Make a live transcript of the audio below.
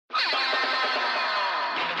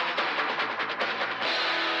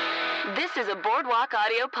is a Boardwalk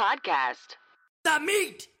Audio podcast. The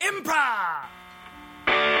Meat Improv!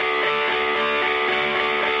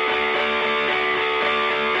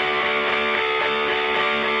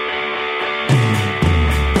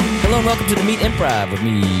 Hello and welcome to The Meat Improv with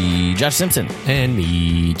me, Josh Simpson. And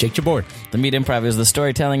me, Jake Jabord. The Meat Improv is the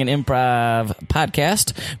storytelling and improv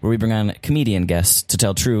podcast where we bring on comedian guests to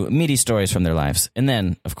tell true, meaty stories from their lives. And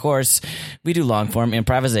then, of course, we do long-form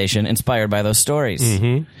improvisation inspired by those stories.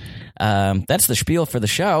 Mm-hmm. That's the spiel for the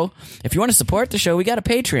show. If you want to support the show, we got a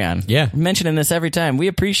Patreon. Yeah. I'm mentioning this every time. We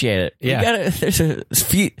appreciate it. Yeah. There's a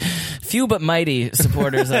few but mighty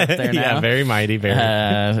supporters out there now. Yeah, very mighty, very.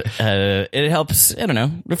 It helps, I don't know,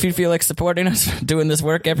 if you feel like supporting us doing this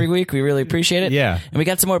work every week, we really appreciate it. Yeah. And we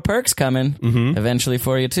got some more perks coming eventually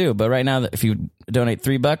for you too. But right now, if you donate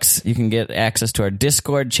 $3, you can get access to our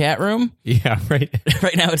Discord chat room. Yeah, right.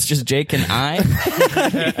 Right now, it's just Jake and I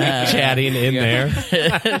chatting in there.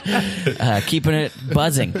 Keeping it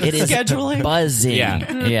buzzing. It is buzzing.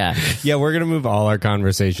 Yeah, we're going to move all our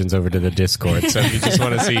conversations over to the Discord. So if you just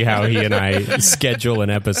want to see how he and I schedule an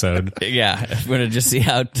episode. Yeah, we're going to just see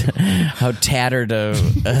how tattered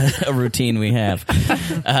a routine we have.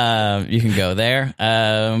 You can go there.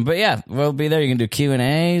 But yeah, we'll be there. You can do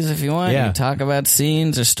Q&As if you want. Yeah. You can talk about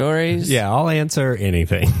scenes or stories. Yeah, I'll answer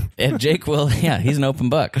anything. And Jake will, he's an open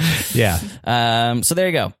book. Yeah. So there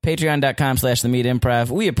you go. Patreon.com/TheMeatImprov.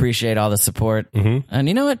 We appreciate all the support. Mm-hmm. And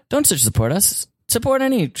you know what? Don't just support us. Support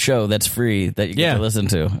any show that's free that you get to listen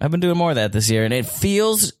to. I've been doing more of that this year, and it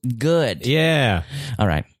feels good. Yeah. All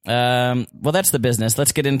right. Well, that's the business.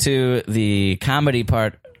 Let's get into the comedy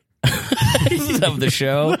part of the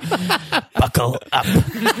show. Buckle up.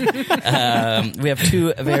 We have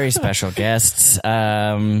two very special guests,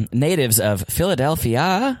 natives of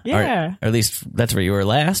Philadelphia. Yeah. Or at least that's where you were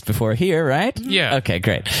last before here, right? Yeah. Okay,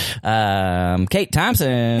 great. Kate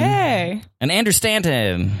Thompson. Hey. And Andrew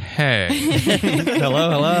Stanton. Hey.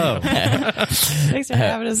 Hello. Thanks for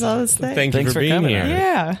having us on this thing. Thanks for being coming here.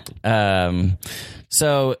 Yeah.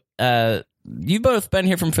 So, you've both been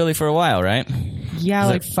here from Philly for a while, right? Yeah,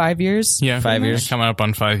 like 5 years. Yeah. 5 years? Coming up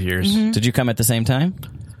on 5 years. Mm-hmm. Did you come at the same time?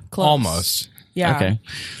 Close. Almost. Yeah. Okay.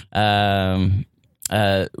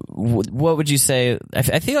 What would you say?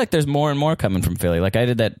 I feel like there's more and more coming from Philly. Like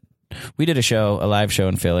we did a live show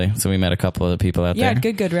in Philly, so we met a couple of the people out there.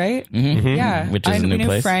 Yeah, good, right? Mm-hmm. Yeah. Which is a new we knew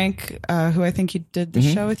place. Frank, who I think you did the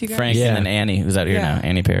show with you guys. Frank and then Annie, who's out here now.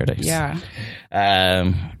 Annie Paradise. Yeah.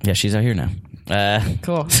 Yeah, she's out here now.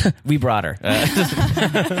 Cool. We brought her.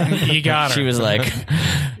 You got her. She was like,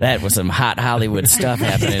 that was some hot Hollywood stuff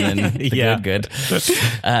happening in the good.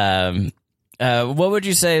 What would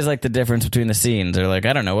you say is like the difference between the scenes? Or like,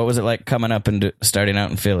 I don't know, what was it like coming up and starting out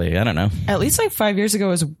in Philly? I don't know. At least like 5 years ago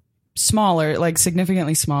was smaller, like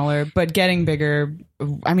significantly smaller, but getting bigger.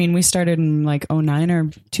 I mean, we started in like 2009 or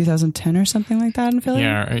 2010 or something like that in Philly.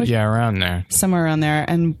 Yeah, around there. Somewhere around there.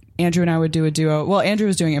 And Andrew and I would do a duo. Well, Andrew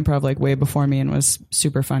was doing improv like way before me and was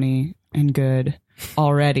super funny and good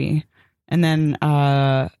already. And then,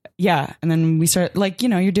 and then we started like,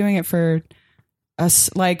 you're doing it for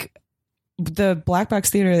us. Like the Black Box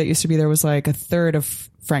Theater that used to be there was like a third of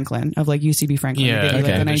Franklin, of like UCB Franklin. Yeah, like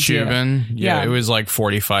an the idea. Shubin. Yeah, Yeah. it was like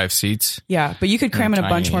 45 seats. Yeah, but you could cram in a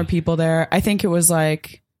bunch tiny. more people there. I think it was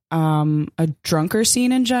like a drunker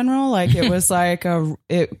scene in general. Like it was like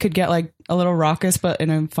it could get like a little raucous, but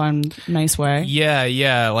in a fun, nice way.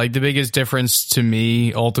 Yeah. Like the biggest difference to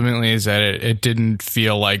me ultimately is that it didn't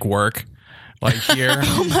feel like work. Like here.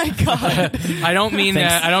 Oh my God. I don't mean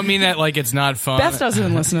Thanks. that. I don't mean that like it's not fun. Beth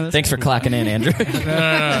doesn't listen to this. Thanks for clocking in, Andrew. No.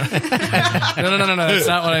 That's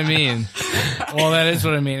not what I mean. Well, that is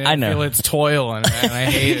what I mean. I know. feel it's toil and I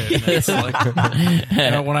hate it. And it's like,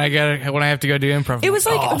 when I have to go do improv. It was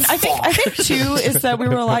like I think too is that we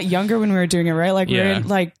were a lot younger when we were doing it, right? Like we were in,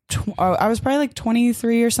 like I was probably like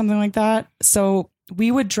 23 or something like that. So we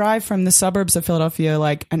would drive from the suburbs of Philadelphia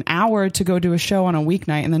like an hour to go do a show on a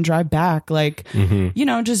weeknight and then drive back, like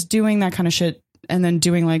just doing that kind of shit, and then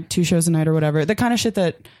doing like 2 shows a night or whatever, the kind of shit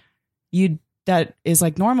that is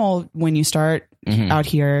like normal when you start out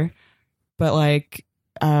here. But like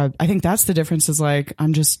I think that's the difference, is like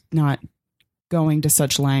I'm just not going to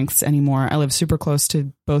such lengths anymore. I live super close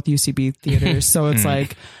to both UCB theaters, so it's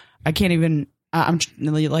like I can't even I'm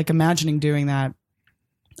like imagining doing that.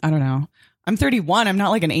 I don't know. I'm 31. I'm not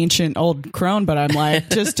like an ancient old crone, but I'm like,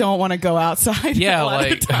 just don't want to go outside. Yeah,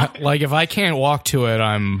 like if I can't walk to it,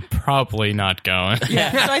 I'm probably not going.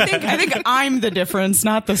 Yeah, so I think I'm the difference,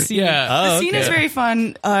 not the scene. Yeah. The scene is very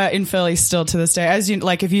fun in Philly still to this day. As you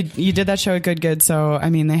like, if you did that show at Good. So I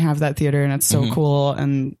mean, they have that theater and it's so cool.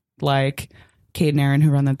 And like Kate and Aaron, who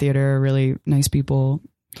run that theater, are really nice people.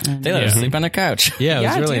 And They let us sleep on the couch. Yeah, it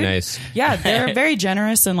was really dude. nice. Yeah, they're very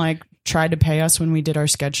generous and like tried to pay us when we did our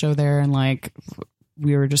sketch show there, and like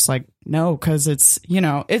we were just like no, because it's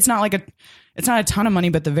it's not a ton of money,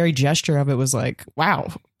 but the very gesture of it was like, wow,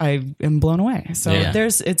 I am blown away. So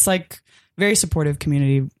it's like very supportive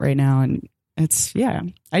community right now, and it's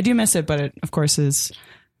I do miss it, but it of course is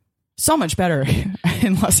so much better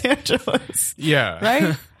in Los Angeles. Yeah.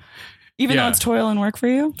 Right? Even though it's toil and work for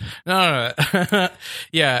you? No.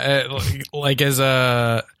 Yeah, like as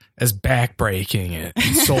backbreaking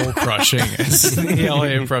and soul crushing as the LA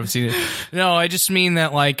improv scene. No, I just mean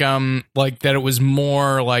that like that it was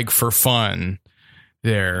more like for fun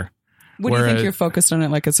there. Do you think you're focused on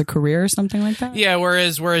it like as a career or something like that? Yeah,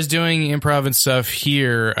 whereas doing improv and stuff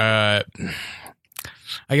here, I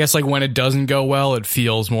guess like when it doesn't go well, it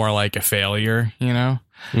feels more like a failure,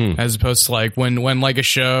 as opposed to like when like a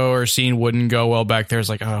show or scene wouldn't go well back there. It's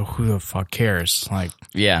like, oh, who the fuck cares? Like,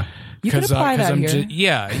 yeah, you could apply that here.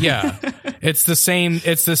 Yeah. It's the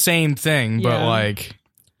same thing, but like,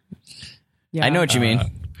 I know what you mean.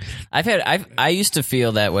 I used to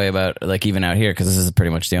feel that way about like even out here because this is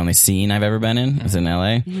pretty much the only scene I've ever been in. It's in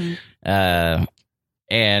LA. Mm-hmm.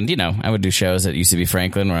 And, I would do shows at UCB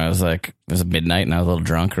Franklin where I was like, it was midnight and I was a little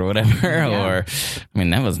drunk or whatever. Yeah. Or, I mean,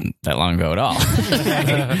 that wasn't that long ago at all.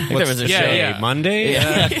 There was a show. Monday?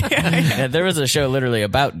 Yeah, there was a show literally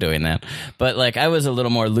about doing that. But, like, I was a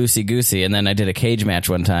little more loosey-goosey. And then I did a cage match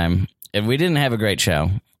one time. And we didn't have a great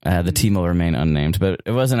show. The team will remain unnamed, but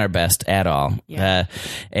it wasn't our best at all. Yeah.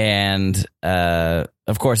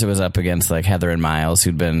 Of course, it was up against like Heather and Miles,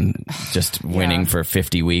 who'd been just winning for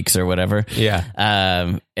 50 weeks or whatever. Yeah.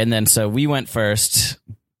 And then so we went first,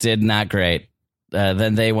 did not great.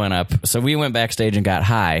 Then they went up. So we went backstage and got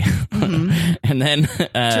high. Mm-hmm. And then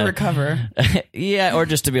to recover. Yeah, or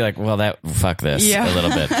just to be like, well, fuck this a little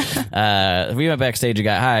bit. We went backstage and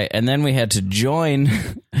got high, and then we had to join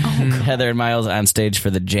Heather and Miles on stage for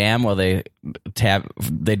the jam while they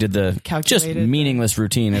did the just meaningless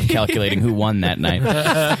routine of calculating who won that night.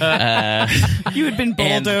 You had been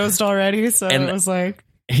bulldozed already, so it was like.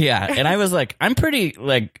 Yeah, and I was like, I'm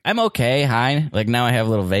okay high. Like now I have a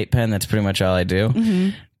little vape pen. That's pretty much all I do. Mm-hmm.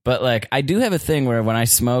 But like I do have a thing where when I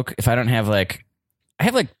smoke, if I don't have I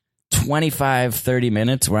have 25, 30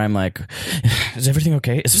 minutes where I'm like, is everything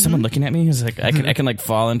okay? Is there someone looking at me? Is like I can like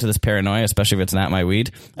fall into this paranoia, especially if it's not my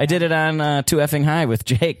weed. I did it on Too Effing High with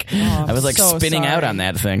Jake. Oh, I was like so spinning out on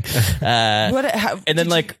that thing. And then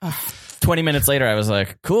 20 minutes later, I was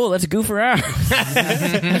like, cool, let's goof around.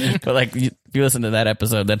 But like, if you listen to that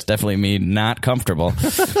episode, that's definitely me not comfortable.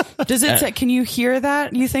 Does it can you hear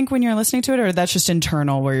that, you think, when you're listening to it, or that's just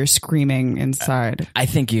internal where you're screaming inside? I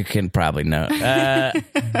think you can probably know.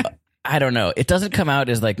 I don't know. It doesn't come out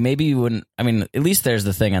as like, maybe you wouldn't. I mean, at least there's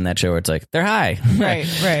the thing on that show where it's like, they're high.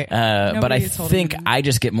 Right. But I think I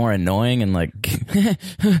just get more annoying and like,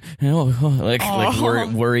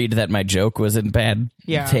 worried that my joke was in bad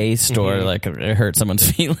taste or like it hurt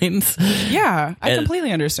someone's feelings. Yeah, I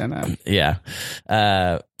completely understand that. Yeah.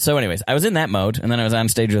 So anyways, I was in that mode, and then I was on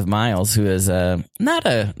stage with Miles, who is not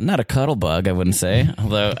a cuddle bug, I wouldn't say.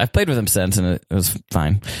 Although I've played with him since, and it was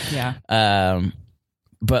fine. Yeah.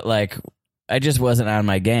 But like, I just wasn't on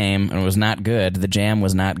my game, and it was not good. The jam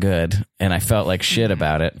was not good, and I felt like shit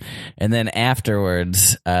about it. And then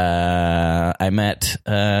afterwards, I met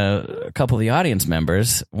a couple of the audience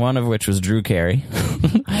members, one of which was Drew Carey.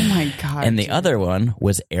 Oh my God. And the other one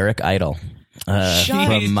was Eric Idle.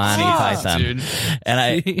 From Monty Python, dude.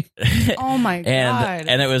 And oh my God.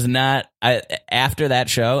 And it was not. After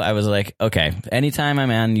that show, I was like, okay, anytime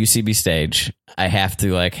I'm on UCB stage, I have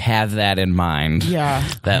to like have that in mind. Yeah,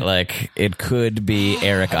 that like it could be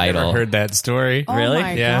Eric Idle. Never heard that story. Oh really?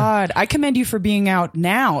 My God, I commend you for being out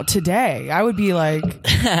now today. I would be like,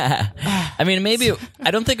 I mean, maybe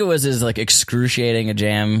I don't think it was as like excruciating a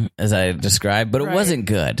jam as I described, but it wasn't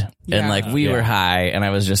good. Yeah. And like we were high, and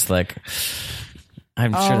I was just like.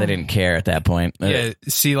 I'm sure they didn't care at that point. Yeah,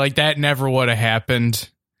 see, like that never would have happened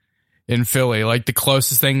in Philly. Like the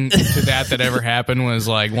closest thing to that ever happened was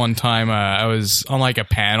like one time I was on like a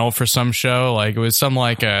panel for some show. Like it was some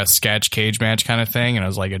like a sketch cage match kind of thing, and I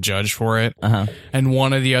was like a judge for it. Uh-huh. And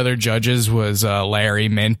one of the other judges was Larry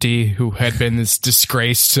Minty, who had been this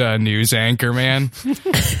disgraced news anchor man.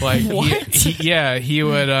 Like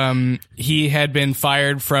he had been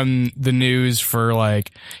fired from the news for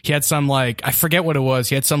like he had some like I forget what it was.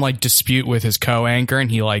 He had some like dispute with his co-anchor,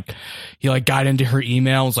 and he got into her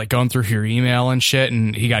emails, like going through through your email and shit,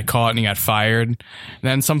 and he got caught and he got fired. And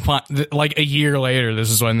then some point, like a year later, this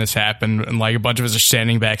is when this happened, and like a bunch of us are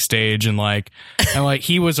standing backstage, and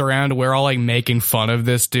he was around. We're all like making fun of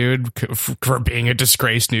this dude for being a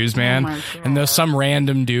disgraced newsman, and though some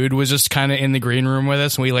random dude was just kind of in the green room with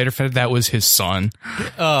us, and we later found out that was his son.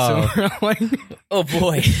 Oh, So we're like, Oh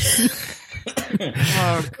boy.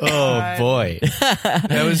 oh boy.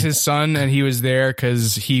 that was his son, and he was there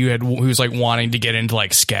because he was like wanting to get into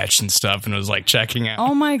like sketch and stuff, and was like checking out.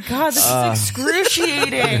 Oh my god, this is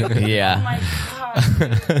excruciating. Yeah.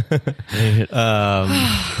 Oh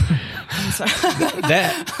my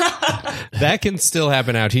god. That can still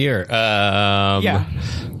happen out here. Yeah.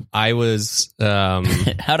 I was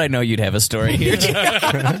How'd I know you'd have a story here?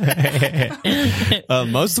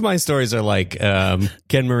 most of my stories are like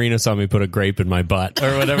Ken Marino saw me put a grape in my butt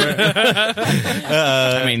or whatever.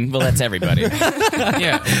 I mean, well, that's everybody.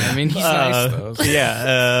 Yeah, I mean, he's nice though.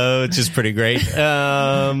 Yeah, which is pretty great.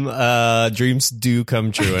 Dreams do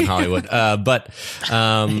come true in Hollywood. But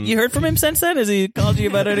You heard from him since then? Has he called you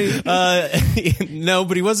about any? no,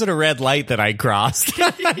 but he was at a red light that I crossed,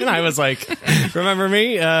 and I was like, "Remember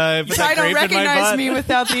me? Put Try that to grape in my recognize butt?" me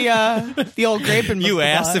without the old grape in my You butt.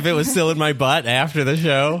 asked if it was still in my butt after the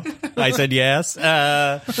show. I said yes.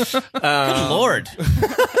 Good Lord.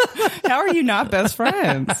 How are you not best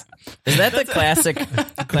friends? Is that the classic?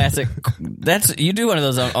 That's you do one of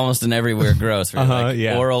those almost in every Weird Gross, right? Like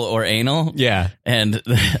yeah. Oral or anal. Yeah, And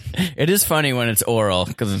it is funny when it's oral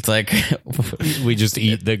because it's like, we just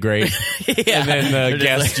eat the grape, yeah. and then They're the just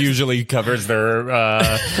guest like- usually covers their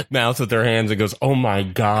mouth with their hands and goes, "Oh my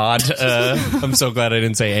god, I'm so glad I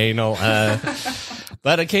didn't say anal."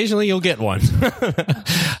 But occasionally you'll get one.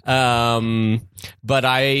 But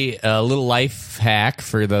a little life hack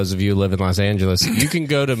for those of you who live in Los Angeles: you can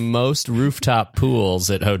go to most rooftop pools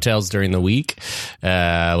at hotels during the week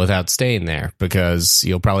without staying there, because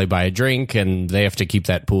you'll probably buy a drink and they have to keep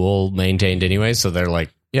that pool maintained anyway. So they're like,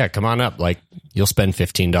 "Yeah, come on up. Like, you'll spend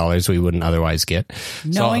 $15 we wouldn't otherwise get."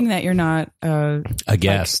 Knowing that you're not a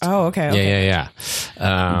guest. oh, okay. Yeah.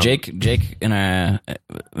 Jake and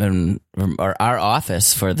our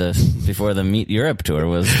office before the Meet Europe tour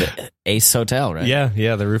was the Ace Hotel, right?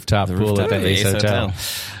 Yeah, the rooftop pool at the Ace Hotel.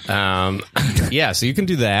 Yeah, so you can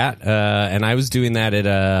do that. And I was doing that at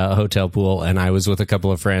a hotel pool, and I was with a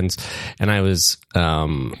couple of friends, and I was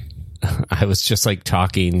just like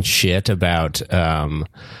talking shit about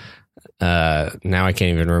now I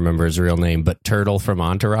can't even remember his real name, but Turtle from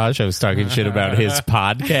Entourage. I was talking shit about his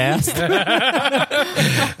podcast.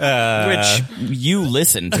 Which you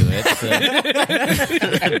listened to it. So.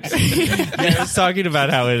 I was talking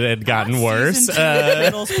about how it had gotten worse. So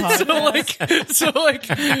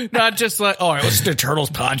not just like, oh, I listened to Turtles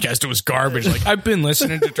podcast, it was garbage. Like, I've been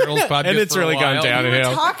listening to Turtles podcast, And it's for a really gone while.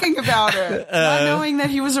 downhill. Talking about it, not knowing that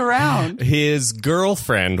he was around. His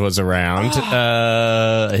girlfriend was around,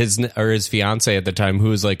 his fiance at the time, who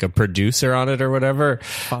was like a producer on it or whatever.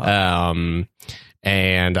 And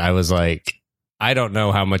I was like, I don't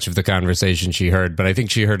know how much of the conversation she heard, but I think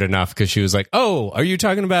she heard enough, because she was like, "Oh, are you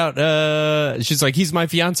talking about?" She's like, "He's my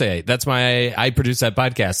fiance. I produce that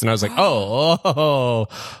podcast." And I was like, "Oh,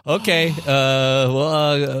 okay.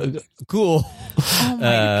 Cool. Oh my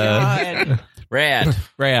god.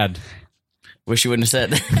 Rad." Wish you wouldn't have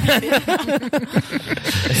said that.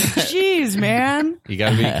 Jeez, man. You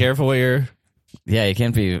got to be careful where you're. Yeah, you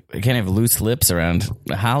can't have loose lips around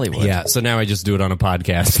Hollywood. Yeah, so now I just do it on a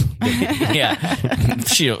podcast.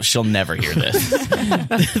 Yeah. She'll never hear this.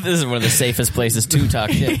 This is one of the safest places to talk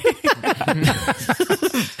shit.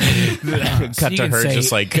 Cut you to can her say-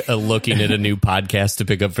 just like looking at a new podcast to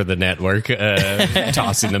pick up for the network,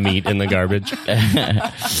 tossing the meat in the garbage.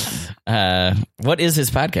 What is his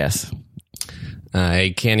podcast?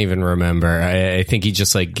 I can't even remember. I think he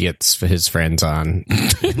just like gets his friends on.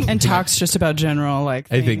 And talks just about general like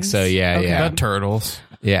I think things. so. Yeah, Okay. yeah, About turtles.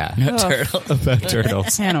 yeah. Turtle. About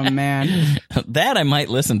turtles. Man, oh man. That I might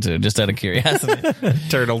listen to just out of curiosity.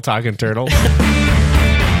 Turtle talking turtle.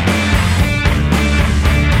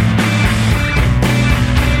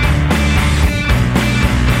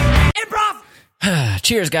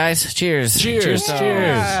 Cheers, guys. Cheers. Cheers. to all.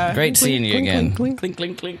 Yeah. Great seeing you again. clink, Clink,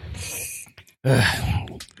 clink, clink.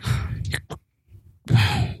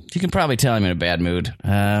 You can probably tell I'm in a bad mood.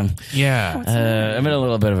 Yeah. I'm in a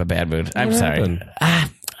little bit of a bad mood. I'm sorry. happened?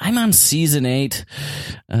 I'm on season 8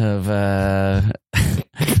 of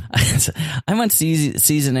I'm on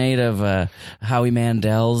season 8 of Howie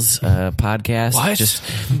Mandel's podcast.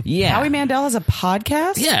 What? Yeah. Howie Mandel has a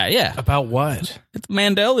podcast? Yeah. About what? It's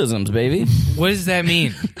Mandelisms, baby. What does that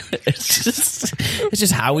mean? It's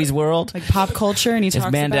just Howie's World. Like pop culture, and he It's talks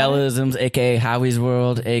about it? Mandelisms, aka Howie's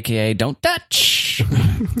World, aka Don't Touch.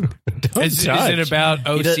 Is it about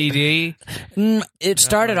OCD? It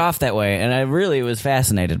started off that way, and I really was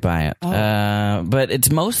fascinated by it. But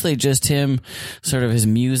it's mostly just him, sort of his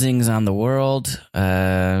musings on the world.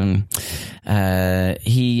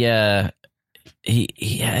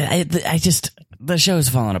 The show's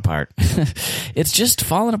falling apart. It's just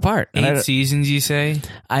falling apart. 8 seasons, you say?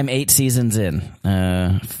 I'm 8 seasons in,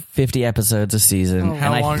 50 episodes a season, and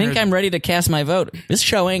I think I'm ready to cast my vote. This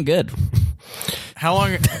show ain't good. How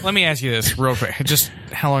long? Let me ask you this real quick. Just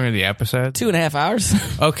how long are the episodes? 2.5 hours.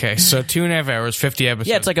 Okay, so 2.5 hours, 50 episodes.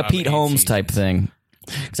 Yeah, it's like a Pete 8 Holmes seasons. type thing.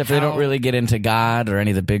 Except they don't really get into God or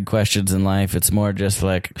any of the big questions in life. It's more just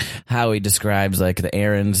like how he describes like the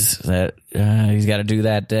errands that he's got to do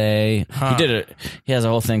that day. He has a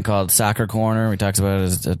whole thing called Soccer Corner. He talks about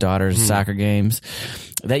his daughter's soccer games.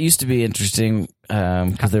 That used to be interesting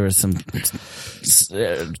because there was some.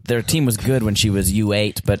 Their team was good when she was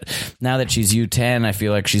U8, but now that she's U10, I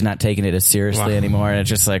feel like she's not taking it as seriously anymore. And it's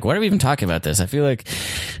just like, what are we even talking about this? I feel like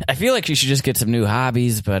she should just get some new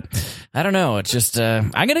hobbies, but I don't know. It's just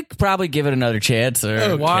I'm gonna probably give it another chance.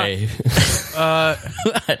 Okay.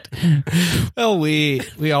 What? Well,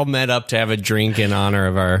 we all met up to have a drink in honor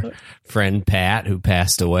of our friend Pat, who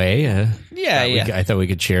passed away. I thought we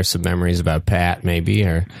could share some memories about Pat, maybe.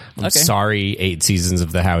 Or I'm sorry, 8 seasons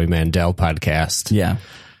of the Howie Mandel podcast. Yeah,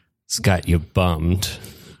 it's got you bummed.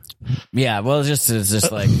 Yeah, well, it's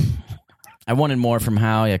just like I wanted more from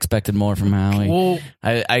Howie. I expected more from Howie. Well,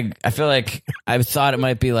 I feel like I thought it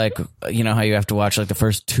might be like, you know how you have to watch like the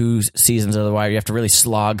first 2 seasons of The Wire. You have to really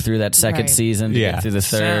slog through that second season to get through the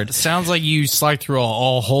third. Sounds like you slogged through a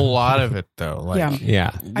whole lot of it, though. Like,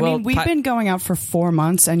 yeah. I mean, we've been going out for 4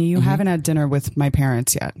 months, and you haven't had dinner with my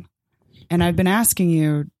parents yet. And I've been asking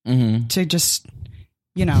you to just,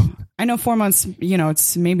 you know, I know 4 months, you know,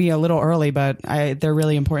 it's maybe a little early, but they're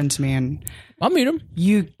really important to me. And I'll meet him.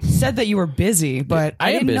 you said that you were busy, but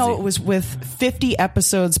I didn't know busy. it was with 50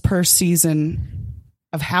 episodes per season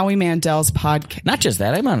of Howie Mandel's podcast. Not just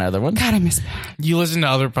that, I'm on other ones. God, I miss that. you listen to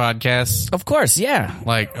other podcasts? Of course, yeah.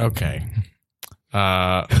 Like, okay.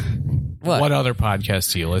 What other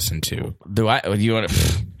podcasts do you listen to? Do you want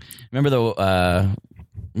to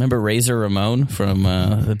remember Razor Ramon from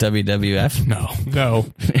the WWF? No.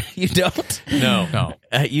 You don't? No.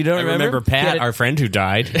 You don't I remember Pat, our friend who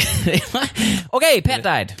died. Okay, Pat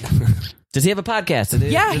died. Does he have a podcast?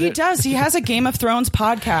 Yeah, he does. He has a Game of Thrones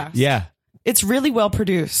podcast. Yeah. It's really well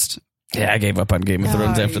produced. Yeah, I gave up on Game of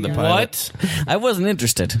Thrones after the pilot. What? I wasn't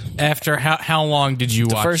interested. After how long did you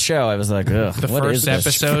watch? First show, I was like, ugh. The what is first this?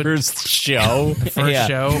 episode? First show. First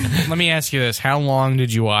show? Let me ask you this. How long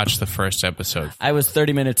did you watch the first episode? I was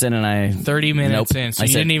 30 minutes in and 30 minutes Nope. in. So I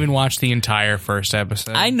you said- didn't even watch the entire first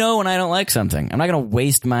episode? I know when I don't like something. I'm not going to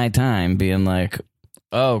waste my time being like,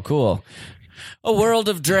 oh, cool. A World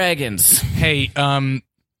of Dragons. Hey,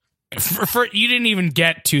 you didn't even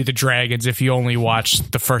get to the dragons if you only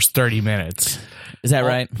watched the first 30 minutes. Is that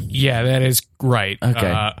right? Yeah, that is right.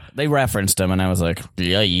 Okay. They referenced them, and I was like,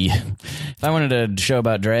 yay. If I wanted a show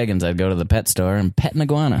about dragons, I'd go to the pet store and pet an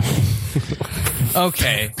iguana.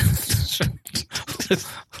 Okay.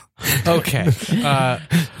 Okay.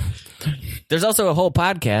 There's also a whole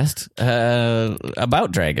podcast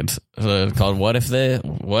about dragons called What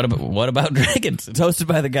About Dragons? It's hosted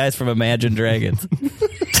by the guys from Imagine Dragons.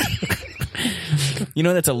 You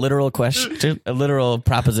know that's a literal question, a literal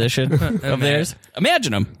proposition of theirs?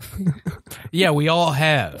 Imagine them. Yeah, we all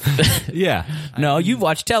have. Yeah. No, you've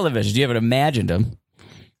watched television. You haven't imagined them.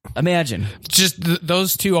 Imagine. Just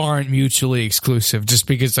those two aren't mutually exclusive. Just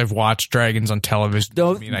because I've watched dragons on television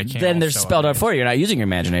doesn't mean I can't. Then they're also spelled out imagine. for you. You're not using your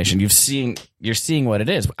imagination. You're seeing what it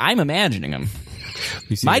is. I'm imagining them.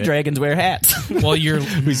 We see My that- dragons wear hats. Well,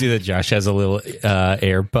 We see that Josh has a little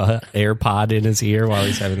AirPod in his ear while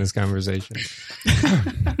he's having this conversation.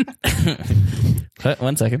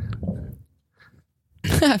 One second.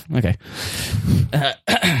 Okay.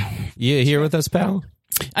 You here with us, pal?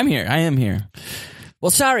 I'm here. I am here.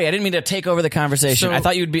 Well, sorry, I didn't mean to take over the conversation. So- I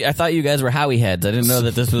thought you guys were Howie heads. I didn't know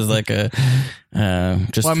that this was like a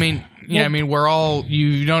just. Well, I mean, we're all.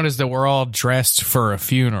 You notice that we're all dressed for a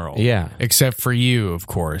funeral. Yeah. except for you, of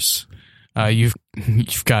course. You've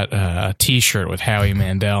got a T-shirt with Howie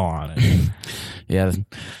Mandel on it. Yeah,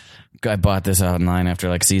 I bought this online after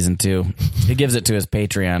like season 2. He gives it to his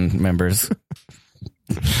Patreon members.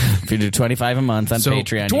 If you do $25 a month on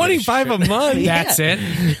Patreon, $25 a month. That's it.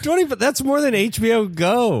 20. But that's more than HBO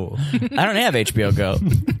Go. I don't have HBO Go.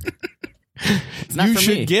 It's not You for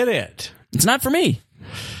should me. get it. It's not for me.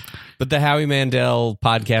 But the Howie Mandel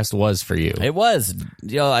podcast was for you. It was.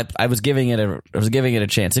 I was giving it a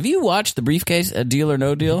chance. Have you watched The Briefcase, A Deal or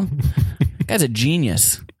No Deal? That guy's a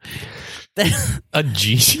genius. A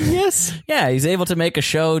genius? Yeah, he's able to make a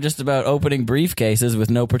show just about opening briefcases with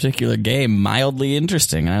no particular game mildly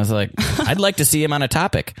interesting. And I was like, I'd like to see him on a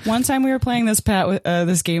topic. One time we were playing this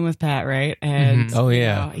game with Pat, right? And Oh,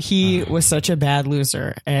 yeah. he was such a bad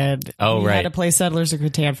loser, and he had to play Settlers of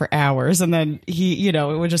Catan for hours, and then he, it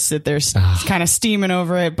would just sit there kind of steaming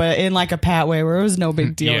over it, but in like a Pat way where it was no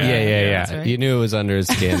big deal. Yeah. Right? You knew it was under his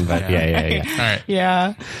skin, but yeah. All right.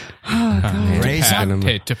 Yeah. Oh,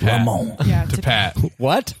 God. To Pat. Ramon. Yeah, To Pat.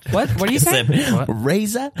 What? What are you saying?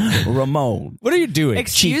 Razor Ramon. What are you doing?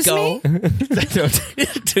 Excuse Chico. me?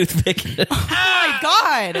 Toothpick. Oh my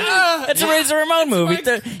God. That's a Razor Ramon movie.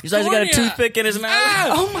 He's always got a toothpick in his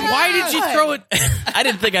mouth. Oh my God. Why did you throw it? I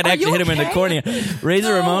didn't think I'd actually hit him in the cornea.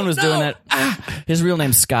 Razor Ramon was doing that. His real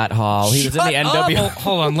name's Scott Hall. He was in the NW. Oh,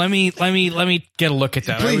 hold on. Let me get a look at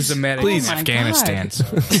that. I was a medic in Afghanistan.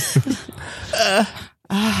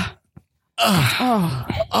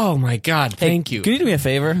 Oh my God! Thank you. Can you do me a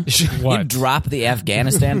favor? What? You drop the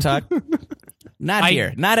Afghanistan talk. Not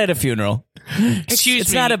here. Not at a funeral. Excuse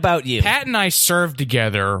It's me. not about you. Pat and I served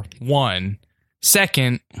together. One.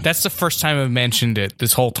 Second, that's the first time I've mentioned it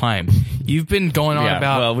this whole time. You've been going on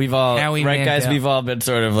about. Well, we've all Howie right, guys. Mandel. We've all been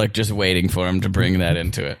sort of like just waiting for him to bring that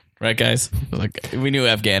into it, right, guys? Like we knew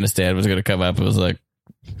Afghanistan was going to come up. It was like,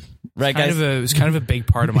 right, guys. It was kind of a big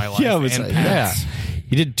part of my life. Yeah, it was. and Yeah, Pat's.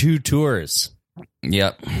 he did 2 tours.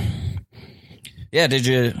 Yep. Yeah, did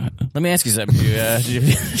you? Let me ask you something.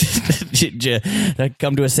 Did you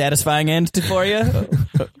come to a satisfying end for you,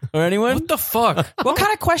 or anyone? What the fuck? What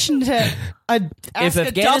kind of question to ask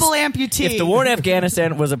a double amputee? If the war in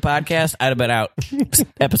Afghanistan was a podcast, I'd have been out.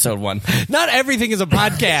 Episode 1. Not everything is a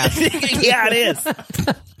podcast. Yeah, it is.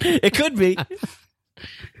 It could be.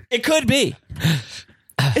 It could be.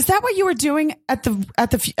 Is that what you were doing at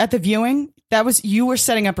the viewing? That was, you were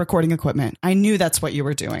setting up recording equipment. I knew that's what you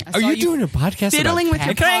were doing. Are you doing a podcast fiddling about with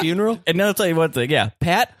your Pat's funeral? And I'll tell you one thing. Yeah,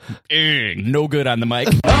 Pat, no good on the mic.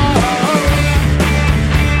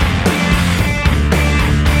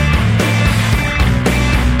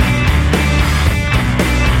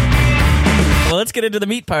 Well, let's get into the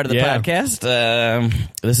meat part of the podcast.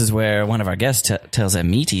 This is where one of our guests tells a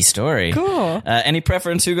meaty story. Cool. Any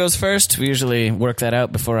preference who goes first? We usually work that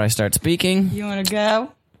out before I start speaking. You want to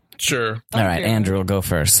go? Sure. All right, Andrew will go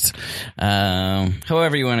first.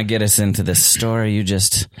 However you want to get us into this story, you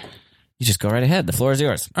just go right ahead. The floor is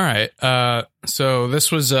yours. All right. So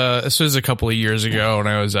this was a couple of years ago when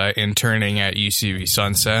I was interning at UCV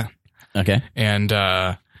Sunset, Okay. and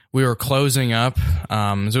we were closing up.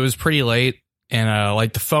 So it was pretty late, and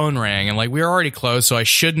like the phone rang, and like we were already closed, so I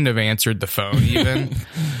shouldn't have answered the phone even,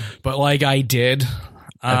 but like I did.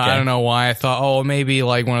 I don't know why. I thought, oh, maybe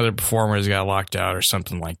like one of the performers got locked out or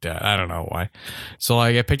something like that. I don't know why. So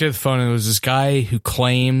like I picked up the phone, and it was this guy who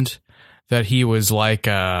claimed that he was like,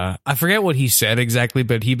 I forget what he said exactly,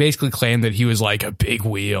 but he basically claimed that he was like a big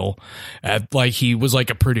wheel, like he was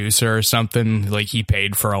like a producer or something. Like he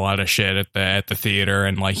paid for a lot of shit at the theater,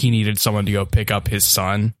 and like he needed someone to go pick up his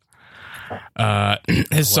son.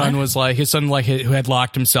 His son who had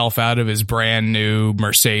locked himself out of his brand new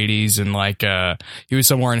Mercedes, and like he was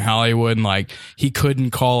somewhere in Hollywood, and like he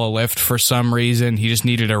couldn't call a Lyft for some reason. He just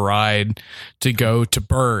needed a ride to go to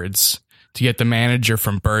Birds to get the manager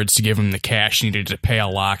from Birds to give him the cash. He needed to pay a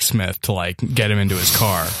locksmith to like get him into his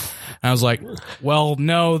car. And I was like, well,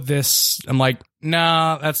 no, I'm like,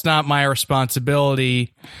 nah, that's not my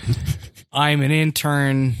responsibility. I'm an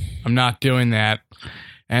intern. I'm not doing that.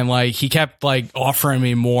 And like he kept like offering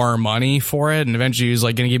me more money for it, and eventually he was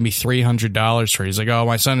like going to give me $300 for it. He's like, "Oh,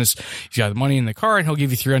 my son he's got the money in the car, and he'll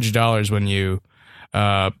give you $300 when you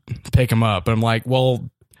pick him up." And I'm like, "Well,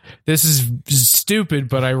 this is stupid,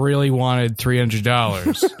 but I really wanted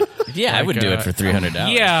 $300." Yeah, I would do it for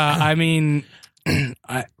 $300. Yeah, I mean,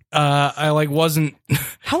 I like wasn't.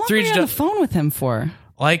 How long were you on the phone with him for?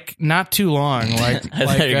 Like not too long, like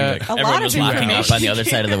everyone was locking up on the other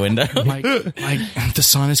side of the window. like the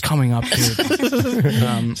sun is coming up, dude.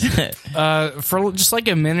 For just like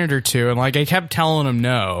a minute or two, and like I kept telling him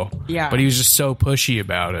no, but he was just so pushy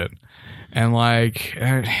about it, and like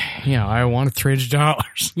I wanted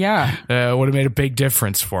 $300. Yeah, would have made a big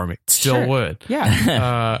difference for me. Still would.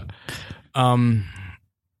 Yeah.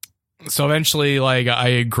 So eventually, like, I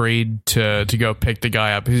agreed to go pick the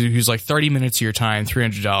guy up. He was like, 30 minutes of your time,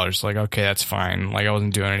 $300. Like, okay, that's fine. Like, I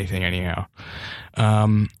wasn't doing anything anyhow.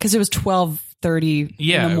 Because it was 12:30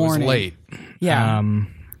 in the morning. It was late. Yeah.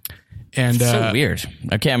 And so weird.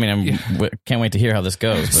 Okay, I mean, can't wait to hear how this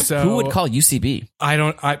goes. But So- who would call UCB?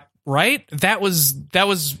 Right? That was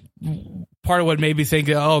part of what made me think,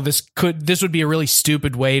 oh, this would be a really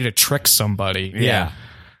stupid way to trick somebody. Yeah.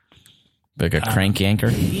 Like a crank anchor?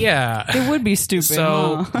 Yeah. It would be stupid.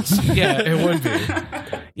 So, huh? yeah, it would be.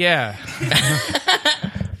 Yeah.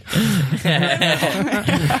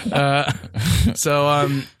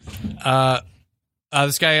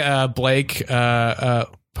 This guy, Blake Wilding.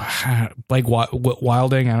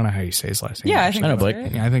 I don't know how you say his last name. Yeah, I think I know that's Blake.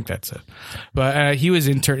 right. Yeah, I think that's it. But he was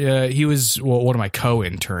one of my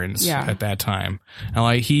co-interns Yeah. at that time. And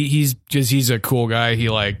like he's a cool guy. He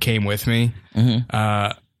like came with me.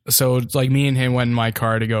 Mm-hmm. So it's like me and him went in my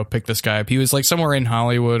car to go pick this guy up. He was like somewhere in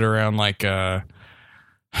Hollywood around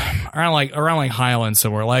Highland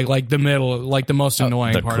somewhere, like the middle, like the most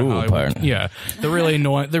annoying the part cool of Hollywood. part. Yeah, the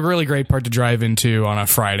really great part to drive into on a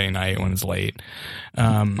Friday night when it's late.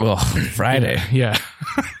 Well, Friday. Yeah.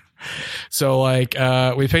 So like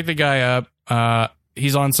we picked the guy up.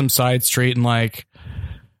 He's on some side street and like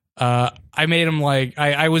I made him like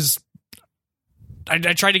I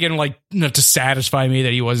tried to get him like to satisfy me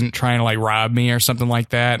that he wasn't trying to like rob me or something like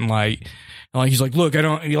that, and like he's like, look,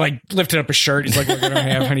 he like lifted up his shirt. He's like, look, I don't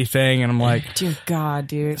have anything, and I'm like, Dear God,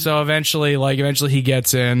 dude. so eventually he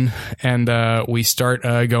gets in and we start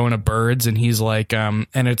going to Birds, and he's like, and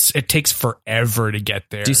it takes forever to get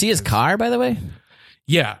there. Do you see his car, by the way?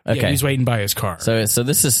 Yeah, Okay. yeah, he's waiting by his car. So this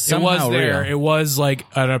is It somehow was there. real. It was like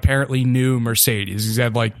an apparently new Mercedes. He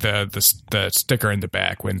had like the sticker in the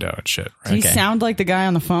back window and shit. Did he Okay. sound like the guy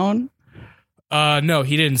on the phone? No,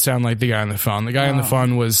 he didn't sound like the guy on the phone. The guy on the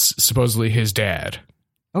phone was supposedly his dad.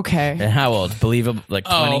 Okay. And how old? Believable? Like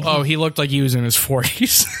 20? Oh, he looked like he was in his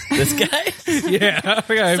 40s. This guy? Yeah. I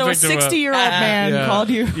think I So a picked him up. 60-year-old man Yeah. called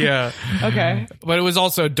you. Yeah. Okay. But it was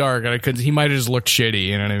also dark. And he might have just looked shitty.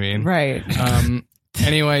 You know what I mean? Right.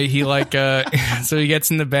 Anyway, he like, so he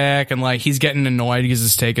gets in the back and like he's getting annoyed because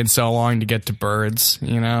it's taking so long to get to Birds,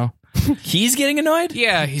 you know? He's getting annoyed?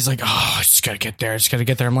 Yeah, he's like, oh, I just gotta get there.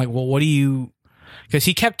 I'm like, well, what do you... Because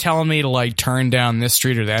he kept telling me to like turn down this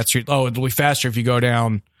street or that street. Oh, it'll be faster if you go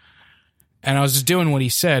down. And I was just doing what he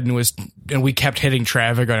said, and we kept hitting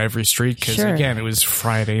traffic on every street because again, it was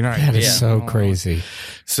Friday night. That is so crazy.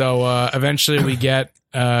 So eventually we get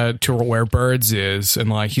to where Birds is, and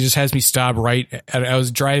like he just has me stop right. I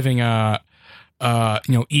was driving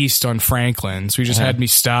east on Franklin, so he just had me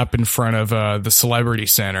stop in front of the Celebrity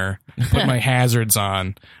Center, put my hazards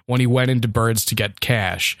on when he went into Birds to get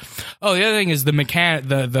cash. Oh, the other thing is the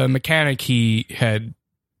mechanic he had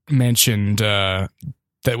mentioned that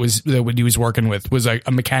he was working with was a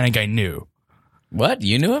mechanic I knew. What?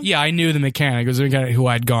 You knew him? Yeah, I knew the mechanic. It was a mechanic who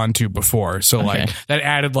I'd gone to before. So, like, that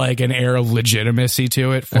added, like, an air of legitimacy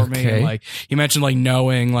to it for me. And, like, he mentioned, like,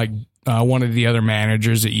 knowing, like, one of the other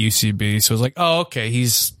managers at UCB. So I was like, oh, okay,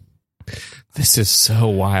 This is so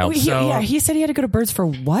wild. He said he had to go to Birds for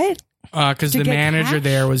what? because the get manager cash?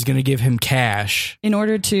 there was going to give him cash In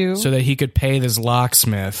order to so that he could pay this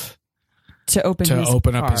locksmith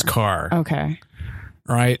open up his car. Okay.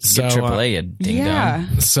 Right? So, Get AAA, you ding Yeah.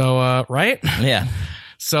 dong. so right? Yeah.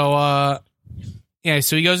 So,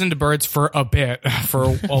 so he goes into Birds for a bit,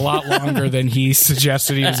 for a lot longer than he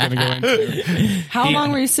suggested he was going to go into. How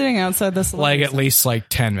long were you sitting outside this? Like at least like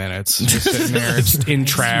 10 minutes, just sitting there, just in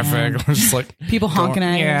traffic. Just like People honking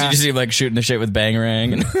at you. Yeah. Did you see him like shooting the shit with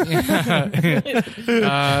Bangarang?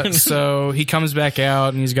 So he comes back out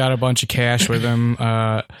and he's got a bunch of cash with him.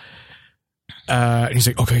 And he's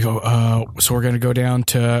like, okay, go. So we're going to go down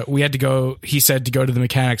to, he said to go to the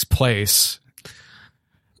mechanic's place.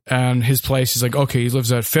 And his place, he's like, okay, he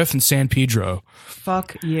lives at 5th and San Pedro.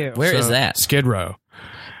 Fuck you. Where is that? Skid Row.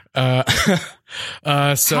 So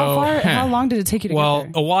How long did it take you to get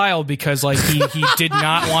there? a while, because like he did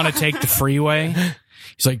not want to take the freeway.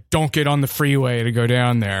 He's like, don't get on the freeway to go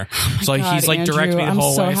down there. So like God, he's like Andrew, directing me the I'm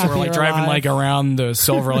whole so way. So we're happy like you're driving alive. like around the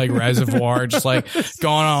Silver Lake Reservoir, just like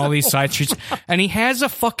going on all these side streets. And he has a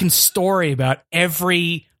fucking story about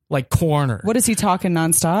every like corner. What is he talking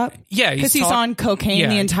nonstop? Yeah, Because he's on cocaine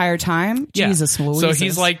the entire time? Yeah. Jesus Louise. So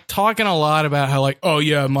he's like talking a lot about how like, oh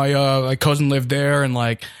yeah, my cousin lived there, and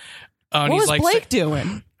like, and what he's was like, Blake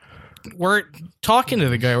doing? we're talking to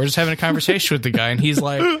the guy. We're just having a conversation with the guy, and he's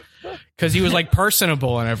like, because he was like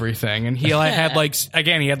personable and everything, and he like had like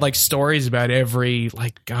he had like stories about every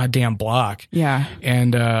like goddamn block, Yeah.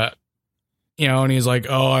 and and he's like,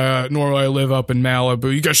 oh, normally I live up in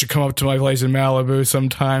Malibu. You guys should come up to my place in Malibu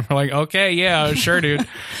sometime. I'm like, okay, yeah, sure, dude.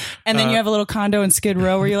 And then you have a little condo in Skid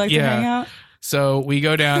Row where you like to hang out? So we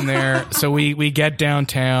go down there. So we get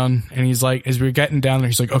downtown, and he's like, as we're getting down there,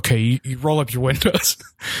 he's like, okay, you roll up your windows.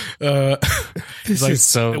 He's like,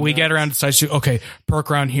 so we get around the side. So, okay,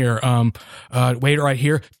 park around here. Wait right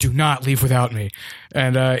here. Do not leave without me.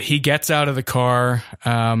 And he gets out of the car.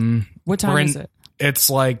 What time is it?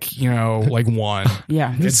 It's like, like 1.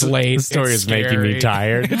 Yeah. It's late. The story is making me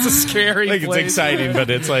tired. It's a scary Like, place. it's exciting,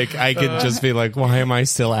 but it's like, I could just be like, why am I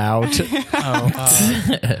still out?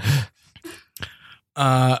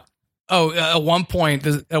 At one point,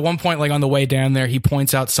 like on the way down there, he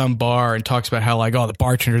points out some bar and talks about how like, oh, the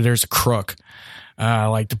bartender there's a crook.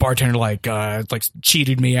 Like the bartender like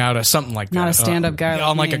cheated me out of something like that. Not a stand-up guy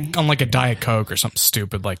on like like me. on like a Diet Coke or something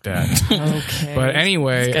stupid like that. Okay. But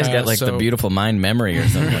anyway, This guy's got like the beautiful mind memory or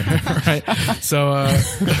something like that. right.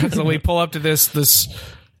 So we pull up to this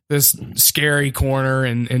scary corner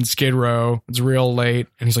in Skid Row. It's real late,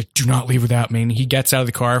 and he's like, "Do not leave without me." And he gets out of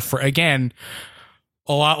the car for again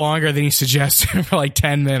a lot longer than he suggested for like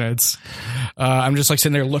 10 minutes. I'm just like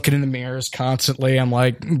sitting there looking in the mirrors constantly. I'm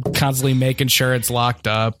like constantly making sure it's locked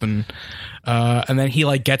up, and then he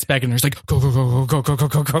like gets back in there. He's like, go,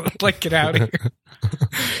 like get out of here.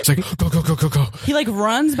 He's like, go. He like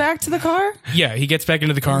runs back to the car? Yeah, he gets back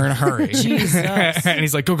into the car in a hurry. Jesus. And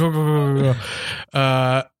he's like, go.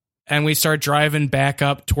 And we start driving back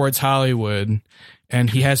up towards Hollywood. And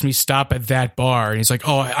he has me stop at that bar, and he's like,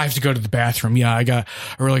 "Oh, I have to go to the bathroom. Yeah, I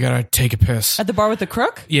really gotta take a piss." At the bar with the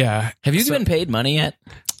crook? Yeah. Have you been paid money yet?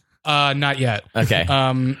 Not yet. Okay.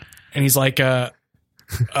 And he's like, so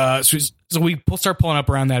we start pulling up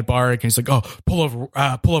around that bar, and he's like, "Oh, pull over.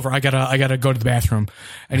 I gotta go to the bathroom."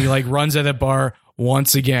 And he like runs at that bar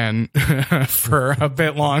once again for a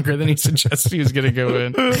bit longer than he suggested he was gonna go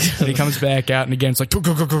in. And he comes back out, and again, it's like, go.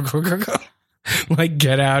 Like,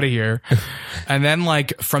 get out of here. And then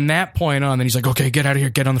like from that point on, then he's like, okay, get out of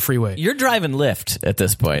here, get on the freeway. You're driving Lyft at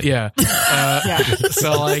this point. Yeah.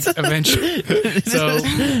 So like eventually, so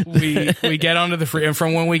we get onto the free, and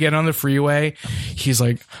from when we get on the freeway, he's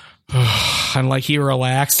like, and like he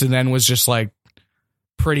relaxed, and then was just like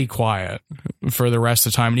pretty quiet for the rest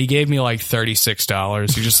of the time. And he gave me like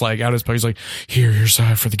 $36. He just like out of his pocket, he's like, here's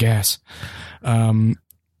for the gas.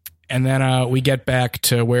 And then we get back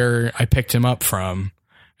to where I picked him up from,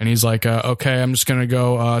 and he's like, "Okay, I'm just gonna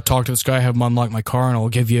go talk to this guy, have him unlock my car, and I'll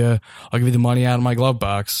give you the money out of my glove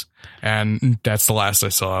box." And that's the last I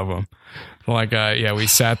saw of him. Like, we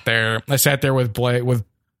sat there. I sat there with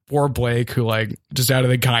poor Blake, who like just out of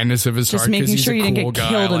the kindness of his Just heart, because making he's sure a you didn't cool get guy,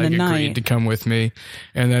 killed in like the night. agreed to come with me.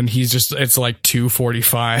 And then it's like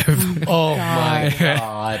 2:45. Oh my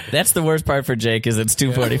god, that's the worst part for Jake. Is it's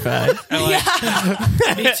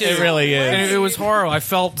 2:45. Me too. It really is. And it was horrible. I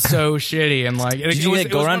felt so shitty, and like, Did you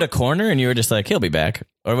go around a corner and you were just like, he'll be back?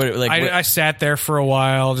 Or what, like, I sat there for a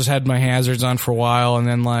while, just had my hazards on for a while, and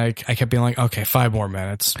then like I kept being like, okay, 5 more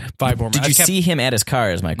minutes. Did you see him at his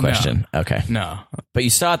car? Is my question. No. Okay, No. but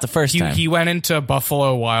you saw it the first time. He went into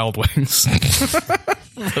Buffalo Wild Wings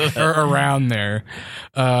or around there.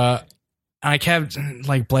 I kept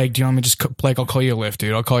like, Blake, do you want me to just Blake? I'll call you a lift,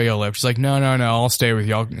 dude. I'll call you a lift. He's like, no, I'll stay with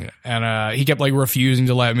you. And he kept like refusing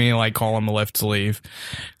to let me like call him a lift to leave.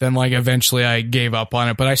 Then like eventually I gave up on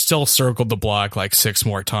it, but I still circled the block like 6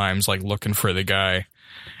 more times, like looking for the guy.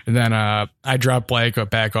 And then I dropped Blake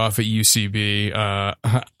back off at UCB.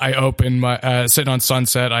 I opened my sitting on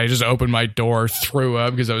Sunset. I just opened my door, threw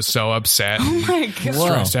up because I was so upset, Oh my god.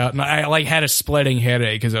 stressed out, and I like had a splitting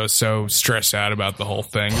headache because I was so stressed out about the whole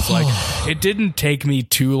thing. It's like it didn't take me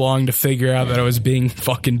too long to figure out that I was being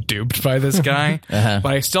fucking duped by this guy, but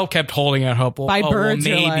I still kept holding out hope. By birds,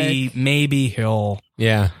 you're maybe he'll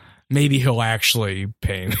actually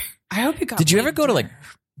pay me. I hope you got Did you ever go to like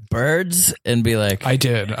Birds and be like, I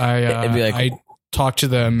did. It'd be like- I talked to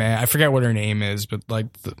the man. I forget what her name is, but like,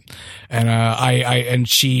 and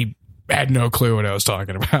she had no clue what I was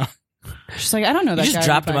talking about. She's like, I don't know that you guy. just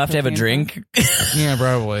dropped him off to have a cocaine drink? Yeah,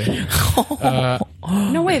 probably.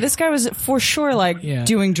 from. No way. This guy was for sure like Yeah.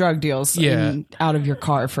 doing drug deals out of your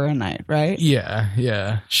car for a night, right? Yeah.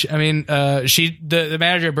 The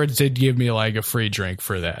manager at Birds did give me like a free drink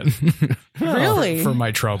for that. Really? for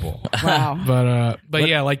my trouble. Wow. But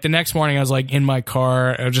yeah, like the next morning I was like in my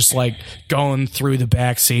car, I was just like going through the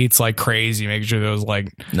back seats like crazy, making sure there was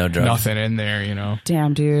like No drugs. nothing in there, you know.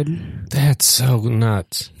 Damn, dude. That's so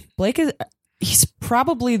nuts. Blake he's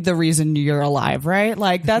probably the reason you're alive, right?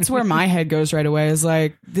 Like that's where my head goes right away, is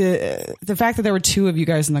like the fact that there were 2 of you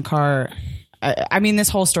guys in the car. I mean, this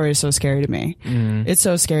whole story is so scary to me. It's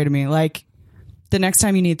so scary to me. Like, the next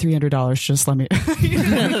time you need $300, just let me. Like,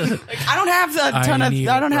 I don't have a ton of.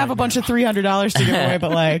 I don't have a bunch of $300 to give away,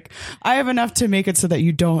 but like I have enough to make it so that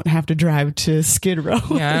you don't have to drive to Skid Row.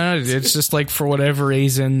 Yeah, it's just like for whatever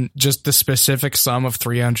reason, just the specific sum of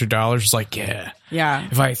 $300 is like, yeah.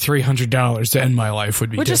 If I had $300, then my life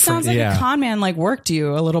would be which different. just sounds like a con man like worked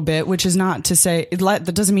you a little bit, which is not to say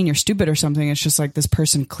that doesn't mean you're stupid or something. It's just like this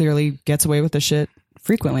person clearly gets away with the shit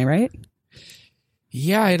frequently, right?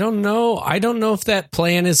 Yeah, I don't know. I don't know if that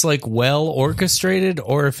plan is like well orchestrated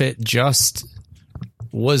or if it just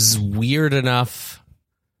was weird enough.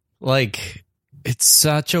 Like, it's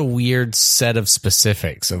such a weird set of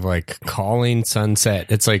specifics of like calling sunset.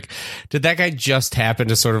 It's like, did that guy just happen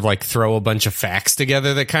to sort of like throw a bunch of facts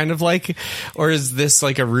together that kind of like, or is this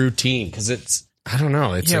like a routine? Because it's, I don't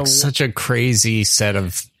know. It's like such a crazy set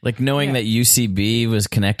of like knowing that UCB was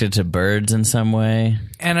connected to birds in some way.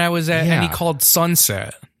 And I was at, and he called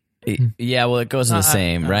sunset. Yeah, well, it goes in the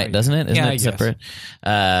same, right? Doesn't it? Isn't it separate?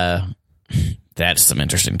 That's some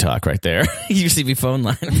interesting talk right there. UCB phone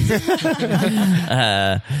line.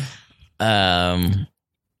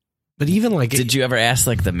 But even like, did you ever ask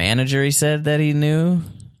like the manager? He said that he knew.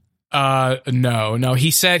 No. He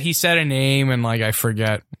said a name and like I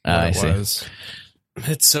forget what it was.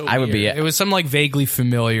 It's so. I would be. It was some like vaguely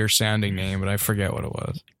familiar sounding name, but I forget what it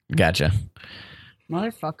was. Gotcha.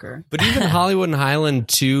 Motherfucker. But even Hollywood and Highland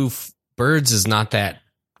to Birds is not that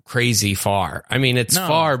crazy far. I mean, it's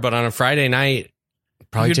far, but on a Friday night,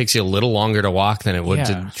 it probably takes you a little longer to walk than it would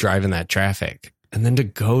to drive in that traffic. And then to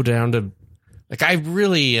go down to, like, I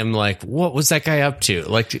really am like, what was that guy up to?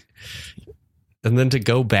 Like, and then to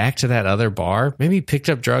go back to that other bar, maybe he picked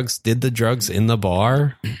up drugs, did the drugs in the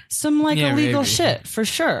bar. Some like illegal shit for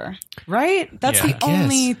sure, right? That's the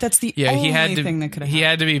only. That's the only thing that could have. He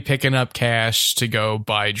had to be picking up cash to go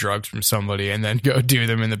buy drugs from somebody and then go do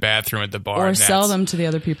them in the bathroom at the bar, or sell them to the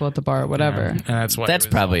other people at the bar, or whatever. And that's what. That's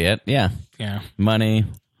probably it. Yeah. Yeah. Money,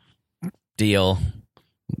 deal,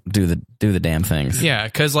 do the damn things. Yeah,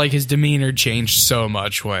 because like his demeanor changed so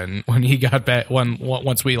much when he got back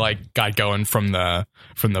once we like got going from the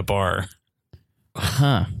bar.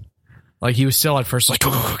 Huh. Like he was still at first like,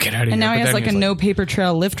 go, get out of here. And now But he has then like a no paper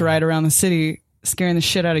trail lift ride around the city, scaring the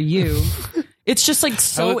shit out of you. It's just like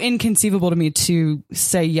so inconceivable to me to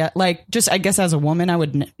say yet. Like, just I guess as a woman, I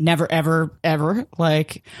would never, ever, ever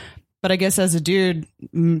like. But I guess as a dude,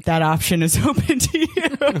 that option is open to you,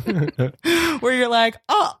 where you're like,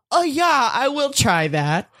 oh yeah, I will try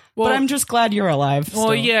that. Well, but I'm just glad you're alive. Still.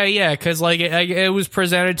 Well, yeah, because like it was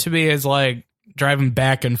presented to me as like driving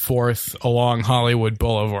back and forth along Hollywood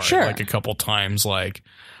Boulevard, like a couple times, like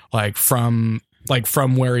from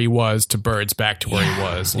where he was to Birds back to where he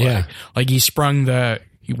was. Like he sprung the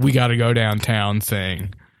we got to go downtown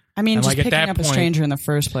thing. I mean, and just like picking up a stranger in the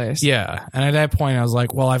first place. Yeah. And at that point, I was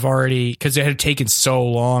like, well, I've already, because it had taken so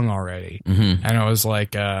long already. Mm-hmm. And I was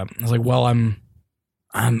like, well, I'm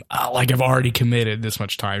like, I've already committed this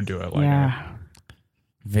much time to it. Like,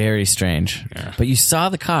 Very strange. Yeah. But you saw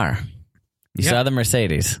the car. You saw the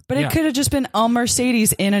Mercedes. But it could have just been a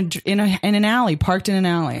Mercedes in an alley, parked in an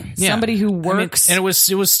alley. Yeah. Somebody who works. And it was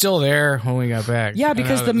still there when we got back. Yeah,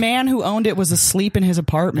 because the man who owned it was asleep in his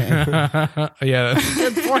apartment. Yeah, that's a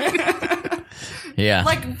good point. Yeah.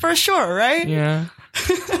 Like, for sure, right? Yeah.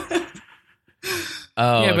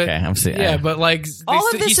 Oh, yeah, but, okay. I'm seeing. Yeah, but like,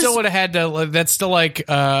 he still would have had to. That's still like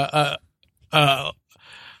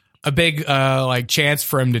a big like chance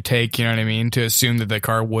for him to take. You know what I mean? To assume that the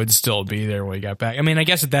car would still be there when we got back. I mean, I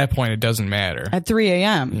guess at that point it doesn't matter. At 3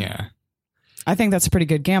 a.m. Yeah. I think that's a pretty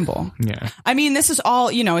good gamble. Yeah. I mean, this is all,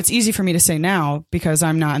 it's easy for me to say now because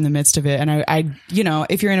I'm not in the midst of it. And I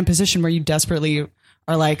if you're in a position where you desperately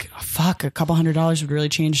are like, oh, fuck, a couple $100 would really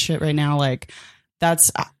change shit right now. Like,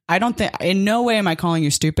 I don't think, in no way am I calling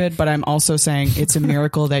you stupid, but I'm also saying it's a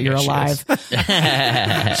miracle that you're alive.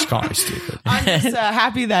 Just call me stupid. I'm just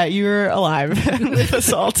happy that you're alive with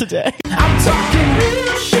us all today. I'm talking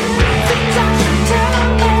real shit. Things I should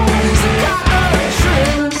tell them.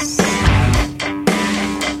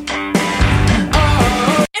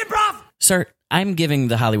 Improv. Sir, I'm giving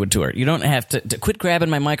the Hollywood tour. You don't have to quit grabbing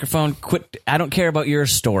my microphone. I don't care about your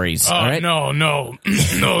stories. All right? No. No,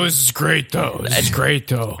 this is great, though. This is great,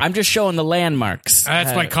 though. I'm just showing the landmarks.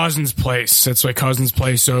 That's my cousin's place. That's my cousin's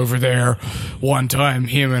place over there. One time,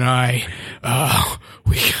 him and I,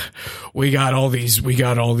 we got all these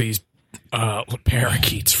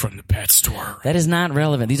parakeets from the pet store. That is not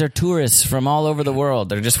relevant. These are tourists from all over the world.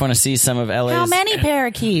 They just want to see some of LA's. How many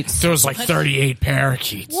parakeets? There was like 38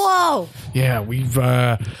 parakeets. Whoa. Yeah, we've.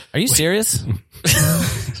 Are you serious?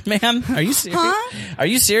 Ma'am, are you serious? Huh? Are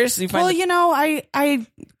you serious? You find Well, I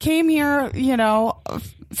came here,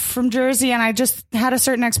 from Jersey, and I just had a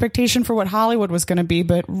certain expectation for what Hollywood was going to be.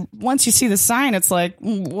 But once you see the sign, it's like,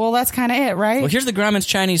 well, that's kind of it, right? Well, here's the Grauman's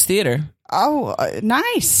Chinese Theater. Oh,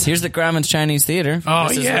 nice. Here's the Grauman's Chinese Theater. Oh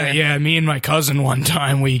This is yeah, where- yeah. Me and my cousin one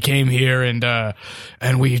time we came here and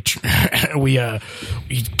we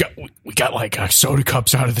got like soda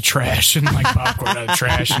cups out of the trash and like popcorn out of the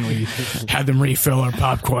trash, and we had them refill our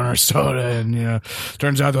popcorn or soda, and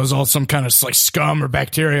turns out there was all some kind of like scum or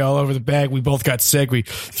bacteria all over the bag. We both got sick. We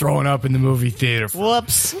throwing up in the movie theater.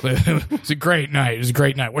 Whoops. It was a great night. It was a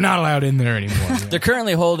great night. We're not allowed in there anymore. They're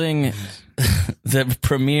currently holding the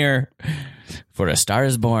premiere for A Star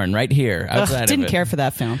Is Born right here outside Didn't of it. care for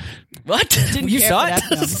that film. What? You care saw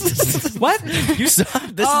for it? What? You saw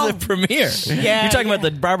it? This is the premiere. Yeah, You're talking yeah. about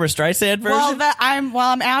the Barbara Streisand version? Well,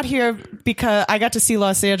 I'm out here because I got to see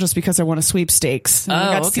Los Angeles because I won a sweepstakes. And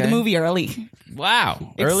I got to see the okay. movie early.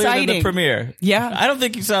 Wow. Earlier than the Exciting. premiere. Yeah. I don't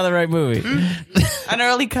think you saw the right movie. An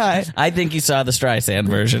early cut. I think you saw the Streisand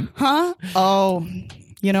version. Huh? Oh,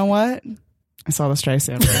 you know what? I saw the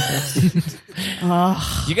Streisand version.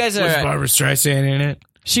 You guys Was are... Barbara Streisand in it?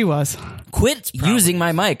 She was. Quit using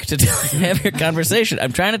my mic to have your conversation.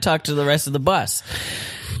 I'm trying to talk to the rest of the bus.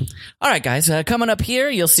 All right, guys. Coming up here,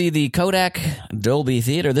 you'll see the Kodak Dolby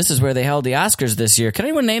Theater. This is where they held the Oscars this year. Can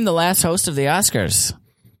anyone name the last host of the Oscars?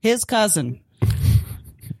 His cousin.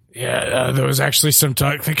 Yeah, there was actually some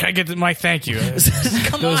talk. Can I get the mic? Thank you.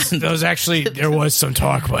 Come on. There was some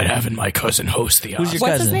talk about having my cousin host the Oscars. Who's your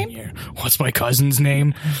What's his cousin? name? What's my cousin's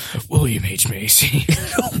name? William H. Macy.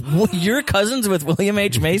 You're cousins with William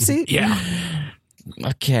H. Macy? Yeah.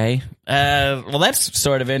 Okay. Well, that's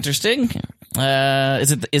sort of interesting.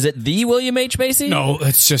 Is it the William H. Macy? No,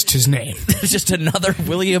 that's just his name. It's just another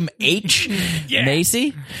William H. Yeah.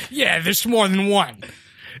 Macy? Yeah, there's more than one.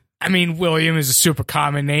 I mean, William is a super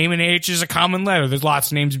common name, and H is a common letter. There's lots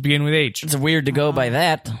of names begin with H. It's weird to go by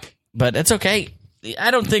that, but it's okay.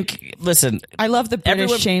 I don't think... Listen, I love the British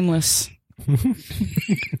Everyone- Shameless.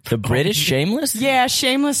 the British Shameless? Yeah,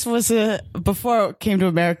 Shameless was before it came to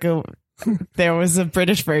America, there was a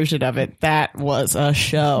British version of it. That was a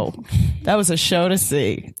show. That was a show to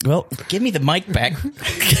see. Well, give me the mic back.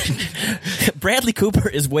 Bradley Cooper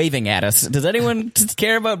is waving at us. Does anyone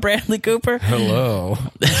care about Bradley Cooper? Hello.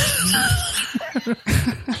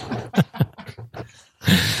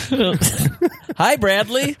 Hi,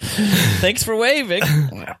 Bradley. Thanks for waving.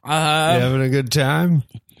 You having a good time?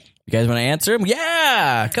 You guys want to answer him?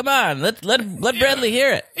 Yeah, come on. Let Bradley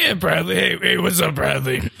hear it. Yeah, Bradley. Hey, what's up,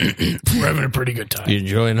 Bradley? We're having a pretty good time. You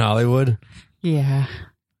enjoying Hollywood? Yeah.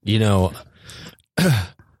 You know,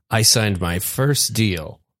 I signed my first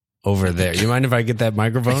deal over there. You mind if I get that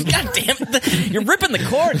microphone? God damn it! You're ripping the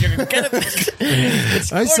cord. You're gonna.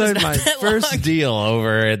 I signed my first deal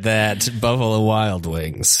over at that Buffalo Wild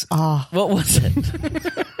Wings. What was it?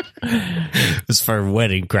 It was for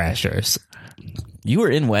Wedding Crashers. You were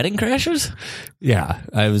in Wedding Crashers? Yeah,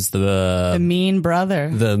 I was The mean brother.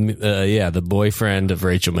 the boyfriend of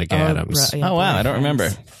Rachel McAdams. Oh wow, I don't remember.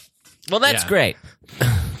 Well, that's Yeah. great.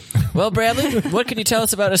 Well, Bradley, what can you tell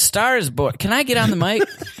us about A Star Is Born? Can I get on the mic?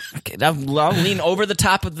 I'll lean over the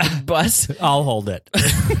top of the bus. I'll hold it.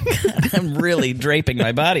 I'm really draping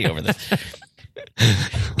my body over this.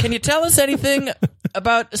 Can you tell us anything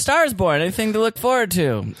about A Star Is Born? Anything to look forward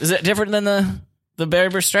to? Is it different than the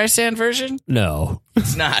Barbara Streisand version? No.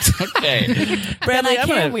 It's not. Okay. Bradley, I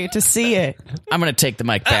can't wait to see it. I'm going to take the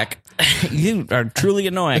mic back. You are truly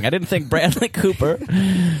annoying. I didn't think Bradley Cooper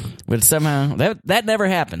would somehow... That never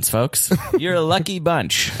happens, folks. You're a lucky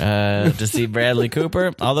bunch to see Bradley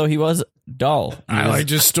Cooper, although he was dull. I liked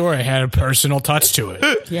his story. It had a personal touch to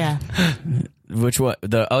it. Yeah. Which one?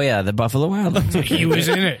 The Buffalo Wild Wings. He was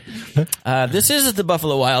in it. This is the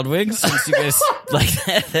Buffalo Wild Wings. Since you guys like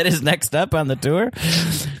that is next up on the tour.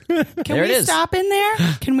 Can There we it is. stop in there?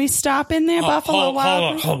 Can we stop in there, Buffalo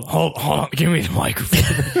Wild Wings? Hold on. Give me the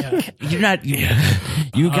microphone. You're not.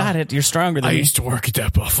 You got it. You're stronger than I me. used to work at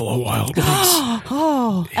that Buffalo Wild Wings.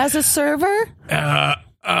 Oh, as a server?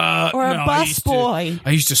 Or a no, busboy?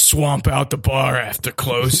 I used to swamp out the bar after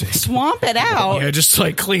closing. Swamp it out. Yeah, just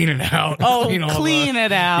like clean it out. Oh, Clean all clean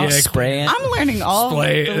it out. Yeah, Spraying. I'm learning all the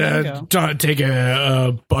lingo. Take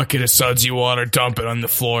a bucket of sudsy water, dump it on the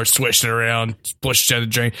floor, swish it around, splish it down the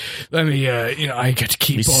drain. Let me, I get to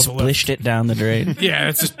keep We all the splished it down the drain. Yeah,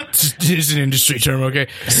 it's an industry term, okay?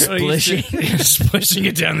 Splishing. Splishing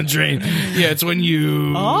it down the drain. Yeah, it's when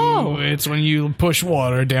you push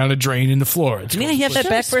water down a drain in the floor. It's Can I have that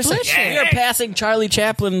back for a second? Splishing. We are passing Charlie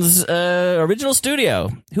Chaplin's original studio.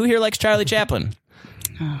 Who here likes Charlie Chaplin?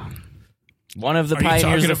 One of the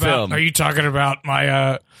pioneers of film. Are you talking about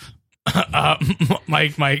my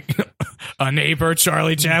my neighbor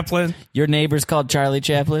Charlie Chaplin? Your neighbor's called Charlie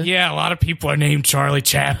Chaplin? Yeah, a lot of people are named Charlie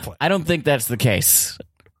Chaplin. I don't think that's the case.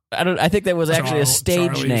 I think that was actually a stage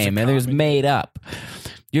Charlie's name, a and it was made up.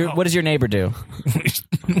 What does your neighbor do?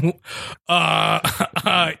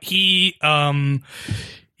 He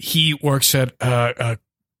works at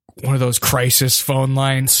one of those crisis phone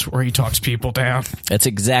lines where he talks people down. That's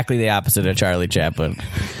exactly the opposite of Charlie Chaplin.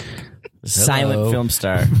 Silent film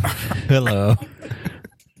star. Hello.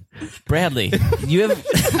 Bradley, you're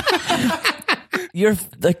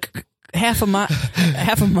like half a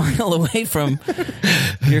mile away from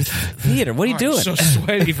your theater. What are you doing? I'm so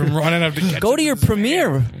sweaty from running up to catch Go to your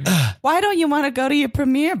premiere. Why don't you want to go to your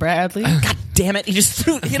premiere, Bradley? God damn it! He just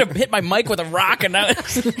hit my mic with a rock, and now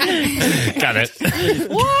Got it.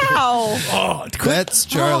 Wow. That's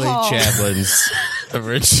Charlie Oh. Chaplin's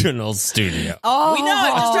original studio. Oh, we know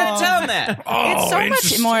it. Just trying to tell him that. It's so much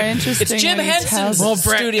interesting. more interesting. It's Jim when he Henson's tells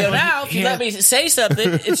us. studio now. If you let me say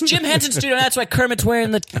something, it's Jim Henson's studio. That's why Kermit's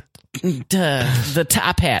wearing the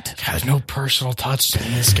top hat. There's no personal touch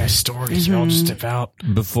in this guy's stories. They're all just about.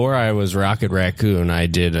 Before I was Rocket Raccoon, I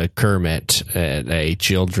did a Kermit at a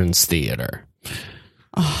children's theater.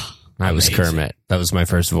 I was Kermit. That was my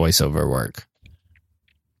first voiceover work.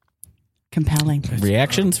 Compelling.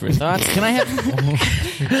 Reactions, thoughts? Can I have?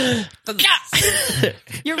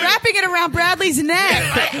 You're wrapping it around Bradley's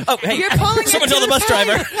neck. Oh, hey! You're pulling Someone it tell the bus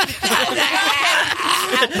driver.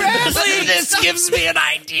 Bradley, This gives me an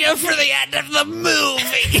idea for the end of the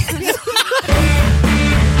movie.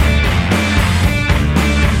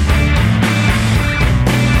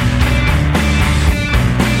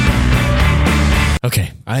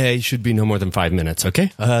 Okay, I should be no more than 5 minutes,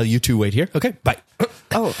 okay? You two wait here. Okay, bye.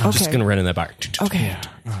 Oh, okay. I'm just going to run in that bar. Okay.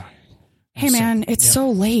 Hey, man, it's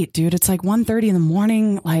so late, dude. It's like 1:30 in the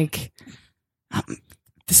morning. Like,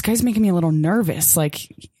 this guy's making me a little nervous. Like,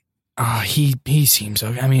 He seems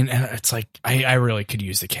okay. I mean, it's like I really could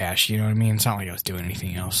use the cash. You know what I mean? It's not like I was doing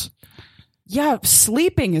anything else. yeah,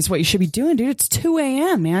 sleeping is what you should be doing, dude. It's 2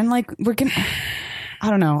 a.m., man. Like, we're gonna. I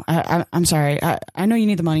don't know. I'm sorry. I know you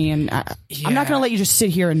need the money, and I'm not gonna let you just sit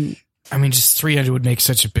here and. I mean, just 300 would make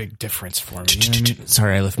such a big difference for me. You know what I mean?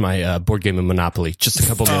 Sorry, I left my board game of Monopoly. Just a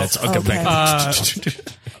couple minutes. I'll come okay. back.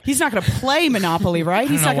 He's not going to play Monopoly, right?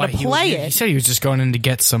 He's not going to play He it. said he was just going in to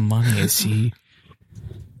get some money. Is he?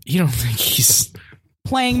 You don't think he's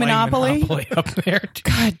Playing Monopoly? up there?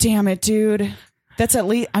 God damn it, dude. That's at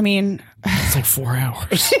least, I mean, It's like 4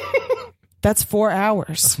 hours. that's 4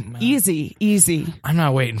 hours. Easy. I'm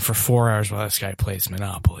not waiting for 4 hours while this guy plays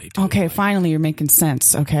Monopoly. Dude. Okay, finally you're making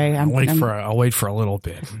sense, okay? I'll wait for a little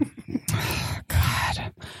bit.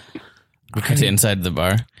 God. We cut to inside the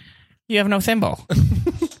bar. You have no thimble.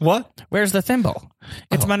 What? Where's the thimble?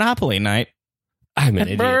 It's Monopoly night. I'm an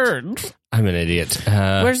idiot. Bird. I'm an idiot.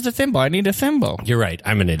 Where's the thimble? I need a thimble. You're right.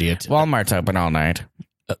 I'm an idiot. Walmart's open all night.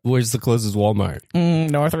 Where's the closest Walmart?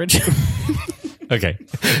 Northridge. Okay.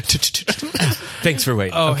 Thanks for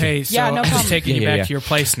waiting. Oh, Okay. hey, so Yeah, no I'm problem. just taking you Yeah, back yeah. to your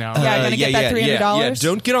place now. Yeah, I'm going to get that $300? Yeah.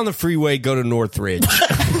 Don't get on the freeway. Go to Northridge.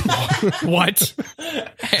 What?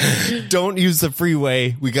 Don't use the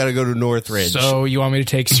freeway. We got to go to Northridge. So you want me to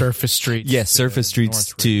take Surface Street? Yes, Surface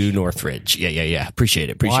Streets to Northridge. Yeah. Appreciate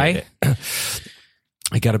it. Why?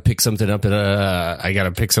 I got to pick something up at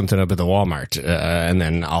the Walmart, and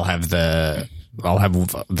then I'll have the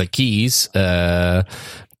keys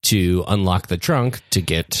to unlock the trunk to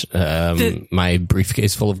get my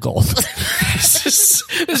briefcase full of gold.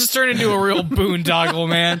 This is turning into a real boondoggle,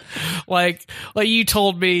 man. Like you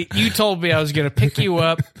told me I was gonna pick you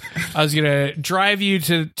up. I was gonna drive you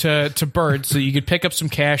to Bird so you could pick up some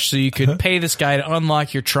cash so you could pay this guy to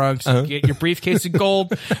unlock your trunk so you get your briefcase of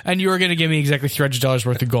gold, and you were gonna give me exactly $300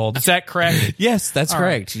 worth of gold. Is that correct? Yes, that's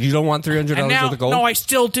correct. You don't want $300 And now, worth of gold? no, I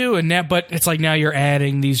still do, and now, but it's like now you're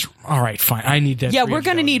adding these. All right, fine. I need that. Yeah, we're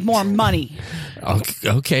going to need more money.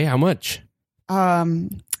 Okay, how much?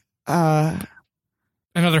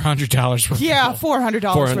 Another $100 worth. Yeah, $400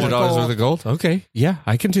 $400 worth of gold. Okay, yeah,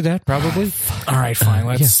 I can do that probably. All right, fine.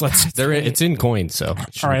 Let's. It's in coins, so.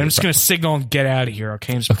 All right, I'm just gonna signal and get out of here.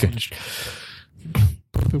 Okay.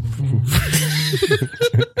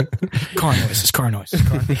 Car noises.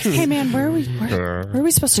 Hey man, where are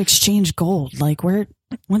we supposed to exchange gold? Like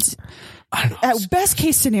once I don't know. At best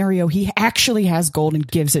case scenario, he actually has gold and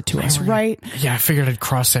gives it to us, right? Yeah, I figured I'd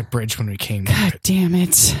cross that bridge when we came. God damn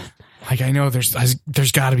it. Like, I know there's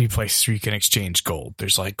got to be places where you can exchange gold.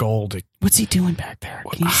 There's like gold. What's he doing back there?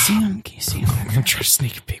 Can you see him? I'm going to try to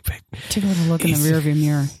sneak a peek back. Take a little look in the rearview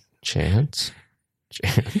mirror. Chance.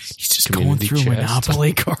 He's just going through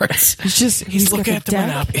Monopoly cards. He's looking at the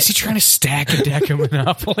Monopoly. Is he trying to stack a deck of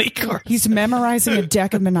Monopoly cards? He's memorizing a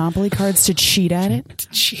deck of Monopoly cards to cheat at it. To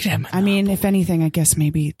cheat at Monopoly. I mean, if anything, I guess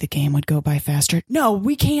maybe the game would go by faster. No,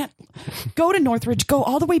 we can't. Go to Northridge. Go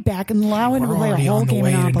all the way back and allow him to play a whole game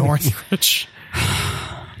of Monopoly. Northridge.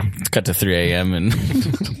 It's cut to 3 a.m. in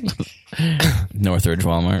Northridge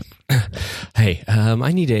Walmart. Hey,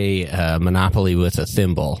 I need a Monopoly with a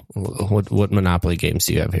thimble. What Monopoly games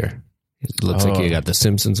do you have here? It looks like you got the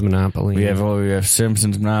Simpsons Monopoly. We have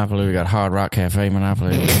Simpsons Monopoly. We got Hard Rock Cafe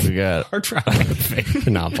Monopoly. We got Hard Rock Cafe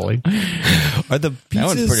Monopoly. Are the that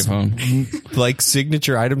one's pretty pizzas fun. like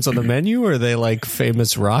signature items on the menu, or are they like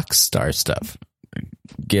famous rock star stuff?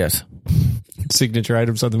 Yes. Signature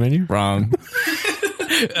items on the menu? Wrong.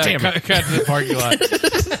 Damn it. Cut to the parking lot.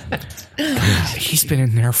 God, he's been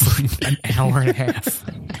in there for an hour and a half.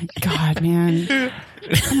 God, man.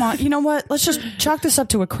 Come on. You know what? Let's just chalk this up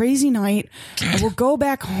to a crazy night. And we'll go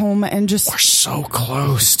back home and just... We're so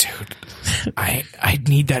close, dude. I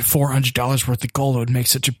need that $400 worth of gold. It would make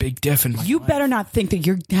such a big diff in my You life. better not think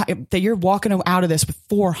that you're walking out of this with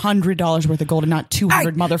 $400 worth of gold and not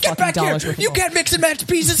 $200 motherfucking dollars worth of gold. can't mix and match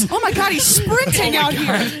pieces. Oh my God, he's sprinting out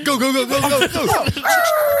here. Go.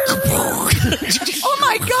 Oh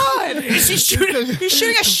my God. He's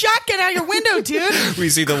shooting a shotgun out your window, dude. We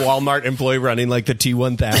see the Walmart employee running like the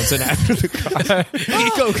T-1000 after the car.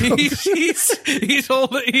 He's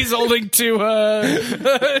holding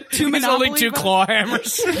two claw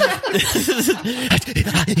hammers.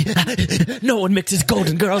 No one mixes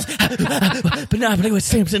golden girls. Monopoly with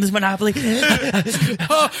Simpsons Monopoly.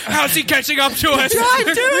 Oh, how's he catching up to us? Drive,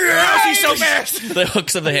 dude, How's he so fast? The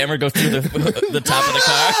hooks of the hammer go through the top of the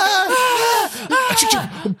car.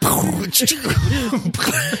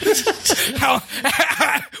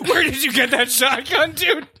 Where did you get that shotgun,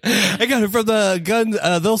 dude? I got it from the gun.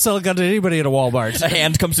 They'll sell a gun to anybody at a Walmart. A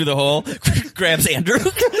hand comes through the hole, grabs Andrew,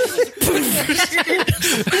 grabs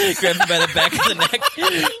him by the back of the neck.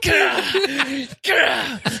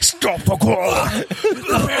 Stop the car.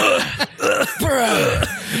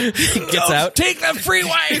 Gets out. Take the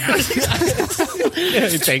freeway.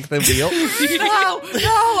 You take the wheel. No,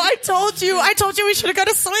 I told you we should have gone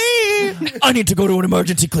to sleep. I need to go to an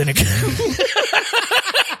emergency clinic.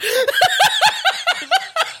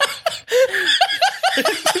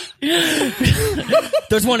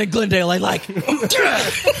 There's one in Glendale I like. Andrew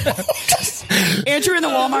and the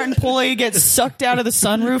Walmart employee get sucked out of the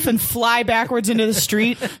sunroof and fly backwards into the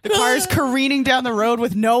street. The car is careening down the road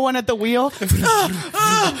with no one at the wheel.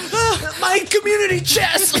 My community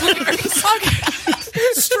chest.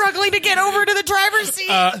 Struggling to get over to the driver's seat.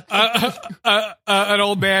 An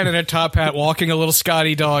old man in a top hat walking a little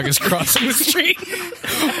Scotty dog is crossing the street.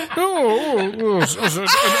 Oh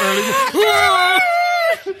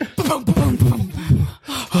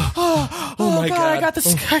my God. I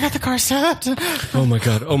got the car stopped. Oh my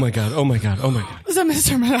god. Was that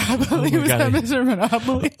Mr. Monopoly? Was that Mr.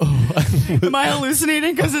 Monopoly? Am I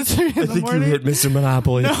hallucinating because it's 3 in the morning? You hit Mr.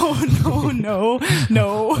 Monopoly. No.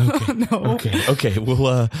 Okay.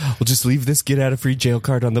 We'll just leave this get out of free jail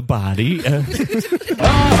card on the body.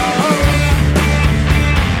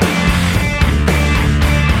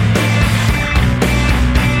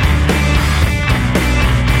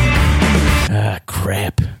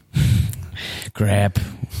 Crap.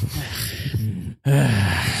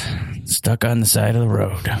 Stuck on the side of the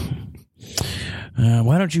road.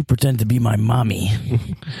 Why don't you pretend to be my mommy?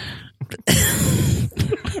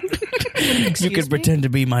 You could pretend to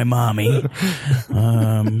be my mommy.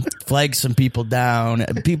 Flag some people down.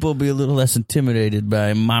 People will be a little less intimidated by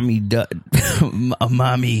a mommy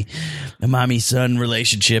son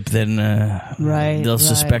relationship than they'll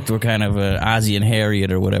suspect we're kind of Ozzie and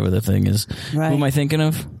Harriet or whatever the thing is. Right. Who am I thinking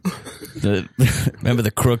of? Remember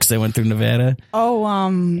the crooks that went through Nevada? Oh,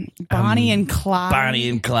 Bonnie and Clyde. Bonnie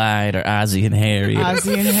and Clyde or Ozzie and Harriet.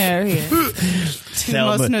 Ozzie and Harriet. Two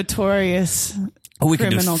most notorious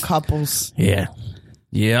criminal couples. Yeah.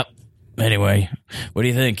 Yep. Anyway, what do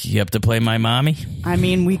you think? You up to play my mommy? I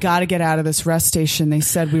mean, we got to get out of this rest station. They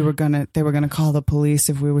said they were gonna call the police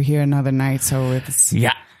if we were here another night. So it's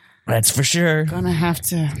That's for sure. gonna have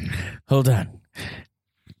to. Hold on.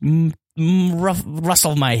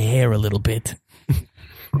 Rustle my hair a little bit.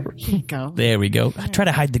 Here you go. There we go. Try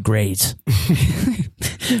to hide the grays.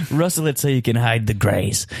 Rustle it so you can hide the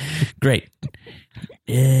grays. Great.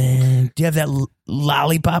 Do you have that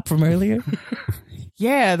lollipop from earlier?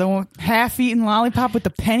 Yeah, the half-eaten lollipop with the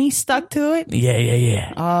penny stuck to it.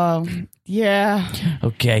 Yeah. Yeah.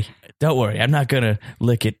 Okay. Don't worry. I'm not going to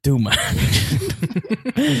lick it too much.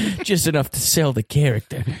 Just enough to sell the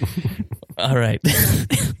character. All right.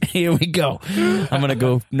 Here we go. I'm going to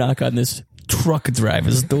go knock on this truck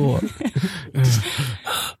driver's door.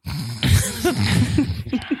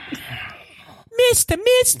 Mister.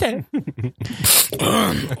 Mister. Get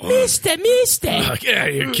out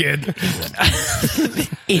of here, kid.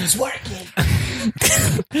 It's working.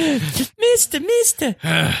 Mister.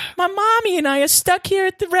 My mommy and I are stuck here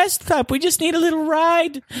at the rest stop. We just need a little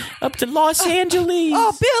ride up to Los Angeles.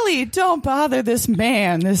 Oh, Billy, don't bother this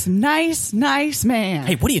man. This nice man.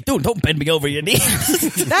 Hey, what are you doing? Don't bend me over your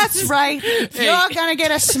knees. That's right. You're gonna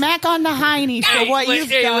get a smack on the hiney for what you've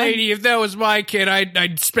done. Lady, if that was my kid,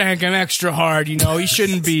 I'd spank him extra hard. You know, he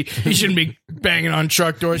shouldn't be banging on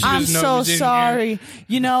truck doors. He I'm doesn't know so he's in sorry. here.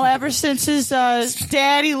 You know, ever since his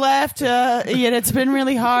daddy left, it's been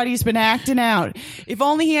really hard. He's been acting out. If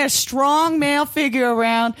only he had a strong male figure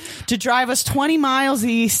around to drive us 20 miles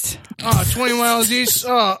east. Oh, 20 miles east?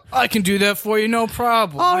 Oh, I can do that for you, no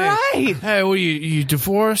problem. All Hey. right. Hey, what are you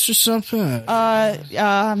divorced or something?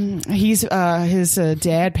 His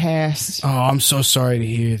dad passed. Oh, I'm so sorry to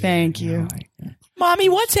hear that. Thank you. Mommy,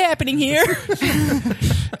 what's happening here?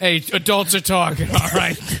 Hey, adults are talking, all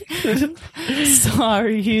right?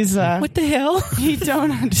 Sorry, he's What the hell? he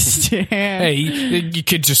don't understand. Hey, your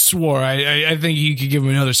kid just swore. I think you could give him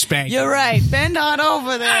another spank. You're right. Bend on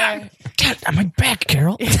over there. God, on my back,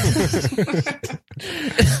 Carol.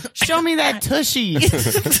 Show me that tushy.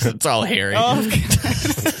 It's all hairy.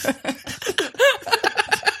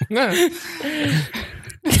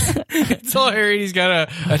 It's all hairy. He's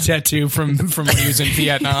got a tattoo from when he was in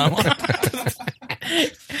Vietnam.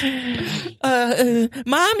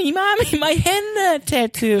 Mommy, my henna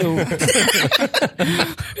tattoo.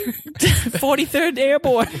 43rd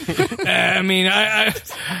Airborne. I mean,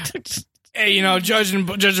 hey, you know, judging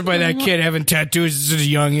by that kid having tattoos at a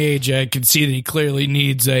young age, I can see that he clearly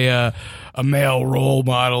needs a male role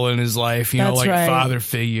model in his life, you know, That's like right. a father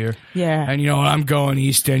figure. Yeah. And, you know, I'm going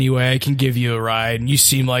east anyway. I can give you a ride. And you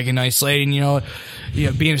seem like a nice lady. And, you know,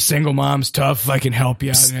 being a single mom's tough if I can help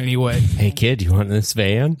you out in any way. Hey, kid, you want this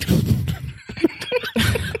van? Carol,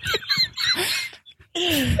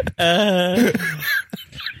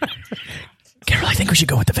 I think we should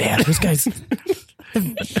go with the van. This guy's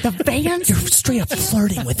The vans? you're straight up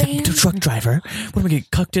flirting with the truck driver. What am I get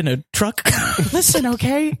cucked in a truck? Listen,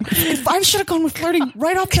 okay? If I should have gone with flirting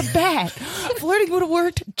right off the bat. Flirting would have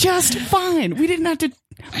worked just fine. We didn't have to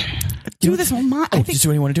do this on my... Just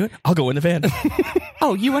when you want to do it, I'll go in the van.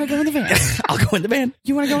 Oh, you want to go in the van? I'll go in the van.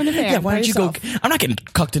 You want to go in the van? Yeah, why by don't you go? yourself? I'm not getting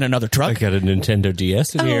cucked in another I truck. got a Nintendo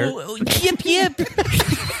DS in here. Oh, yip.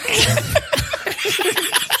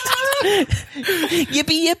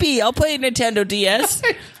 Yippee. I'll play Nintendo DS.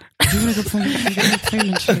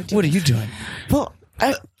 What are you doing? Well,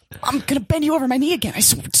 I'm going to bend you over my knee again.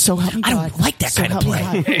 So help me God. I don't like that kind of play.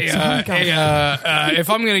 Hey, if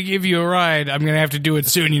I'm going to give you a ride, I'm going to have to do it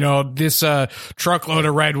soon. You know, this truckload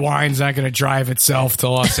of red wine's not going to drive itself to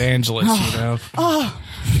Los Angeles, you know. Oh,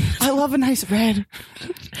 I love a nice red.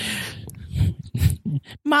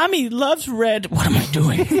 Mommy loves red. What am I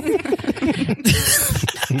doing?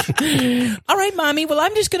 All right, Mommy. Well,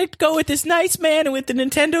 I'm just going to go with this nice man with the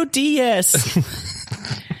Nintendo DS.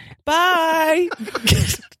 Bye.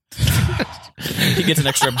 He gets an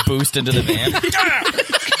extra boost into the van.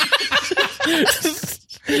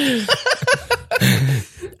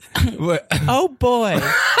 What? Oh, boy.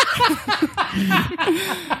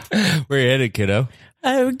 Where you headed, kiddo?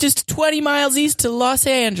 Just 20 miles east to Los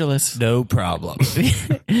Angeles. No problem.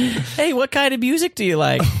 Hey, what kind of music do you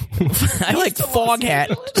like? I like Foghat.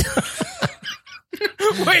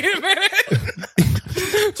 Wait a minute.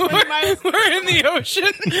 We're in the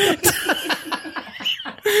ocean.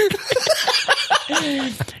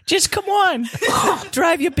 Just come on.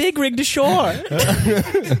 Drive your big rig to shore.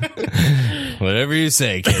 Whatever you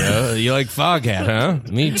say, kiddo. You like Foghat, huh?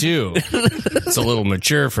 Me too. It's a little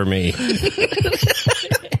mature for me.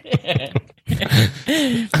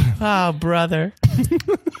 Oh, brother.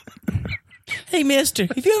 Hey, mister,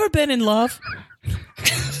 have you ever been in love?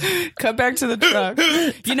 Cut back to the truck.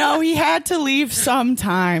 You know, he had to leave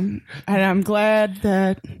sometime, and I'm glad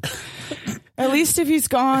that at least if he's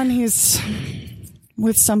gone, he's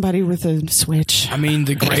with somebody with a switch. I mean,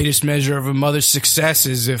 the greatest measure of a mother's success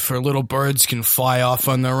is if her little birds can fly off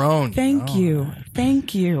on their own. Thank you.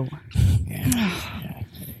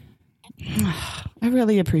 I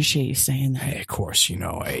really appreciate you saying that. Hey, of course, you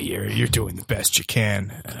know, hey, you're doing the best you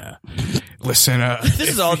can. Listen, This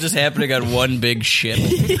is all just happening on one big ship.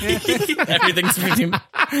 Everything's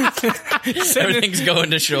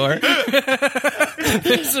going to shore.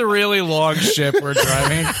 this is a really long ship we're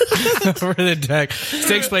driving over the deck. This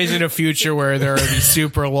takes place in a future where there are these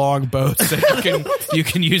super long boats that you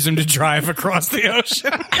can use them to drive across the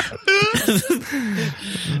ocean.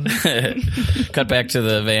 Cut back to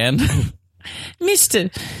the van. Mister.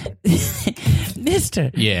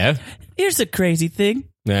 Yeah. Here's a crazy thing.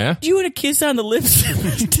 Yeah. Do you want a kiss on the lips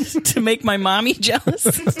to make my mommy jealous?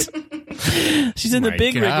 She's in the My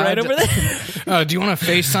big rig God. right over there. Do you want to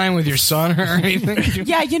FaceTime with your son or anything?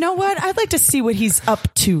 Yeah, you know what? I'd like to see what he's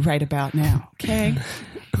up to right about now, okay?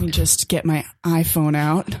 Let me just get my iPhone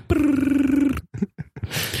out.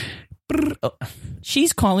 Oh,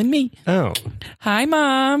 she's calling me. Oh. Hi,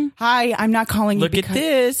 Mom. Hi, I'm not calling you Look at because...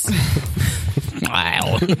 this.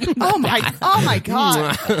 Wow. Oh my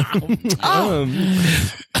God.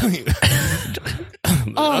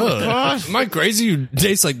 Oh gosh. Am I crazy? You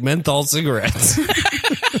taste like menthol cigarettes.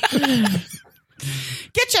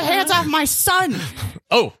 Get your hands off my son.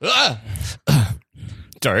 Oh.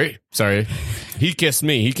 Sorry. He kissed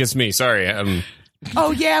me. Sorry.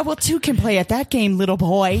 Oh yeah, well two can play at that game, little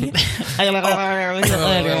boy.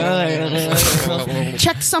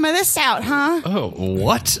 Check some of this out, huh? Oh,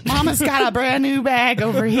 what? Mama's got a brand new bag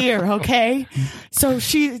over here, okay? So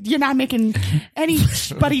you're not making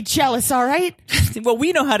anybody jealous, all right? Well,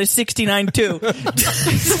 we know how to 69 too. He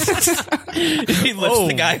lifts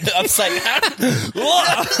the guy upside down.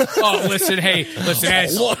 Oh, listen,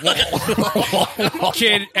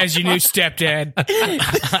 kid, as your new stepdad,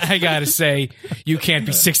 I gotta say, you can't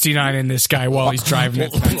be 69 in this guy while he's driving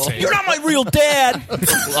it. You're not my real dad.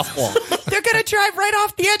 They're gonna drive right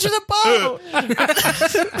off the edge of the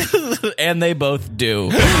boat. And they both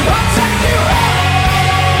do.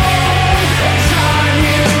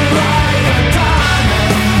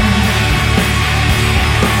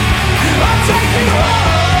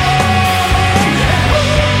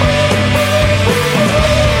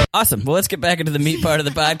 Awesome. Well, let's get back into the meat part of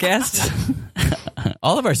the podcast.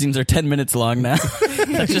 All of our scenes are 10 minutes long now.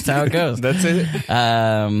 That's just how it goes. That's it.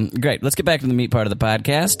 Great. Let's get back to the meat part of the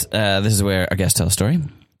podcast. This is where our guests tell a story.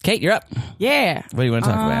 Kate, you're up. Yeah. What do you want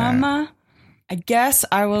to talk about? I guess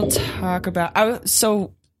I will talk about.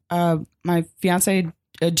 My fiance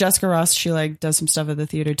Jessica Ross, she does some stuff at the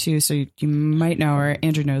theater too, so you might know her.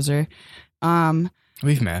 Andrew knows her.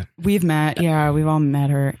 We've met. Yeah, we've all met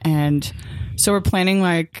her, and so we're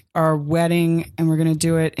planning our wedding, and we're gonna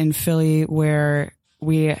do it in Philly, where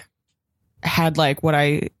we had what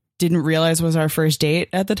I didn't realize was our first date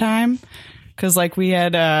at the time, because we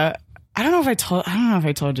had I don't know if I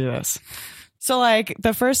told you this. So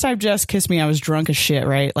the first time Jess kissed me, I was drunk as shit,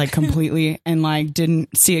 right? Completely, and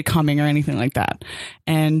didn't see it coming or anything like that.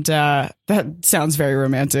 And that sounds very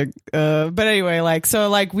romantic. But anyway,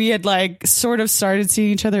 so we had sort of started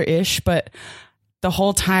seeing each other ish, but the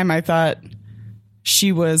whole time I thought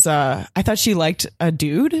she was I thought she liked a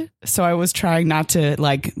dude, so I was trying not to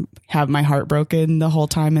have my heart broken the whole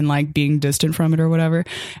time and being distant from it or whatever.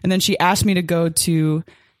 And then she asked me to go to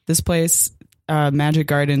this place, Magic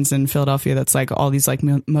Gardens in Philadelphia, that's all these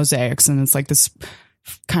mosaics, and it's this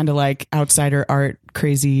kind of outsider art,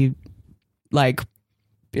 crazy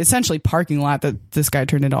essentially parking lot that this guy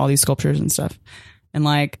turned into all these sculptures and stuff, and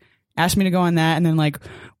asked me to go on that. And then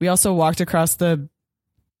we also walked across the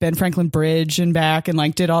Ben Franklin Bridge and back,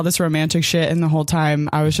 and did all this romantic shit. And the whole time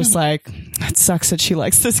I was just it sucks that she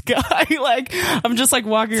likes this guy. I'm just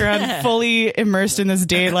walking around fully immersed in this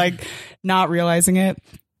date, not realizing it.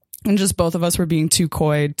 And just both of us were being too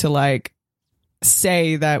coy to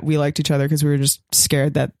say that we liked each other, because we were just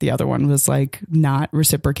scared that the other one was not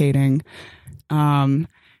reciprocating. What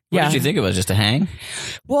did you think it was? Just a hang?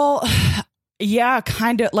 Well, yeah,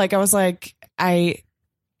 kind of. I was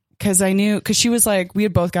because I knew, because she was we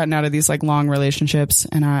had both gotten out of these long relationships,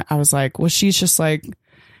 and I was well, she's just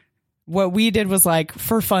what we did was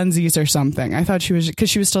for funsies or something. I thought she was,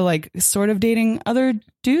 because she was still sort of dating other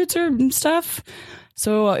dudes or stuff.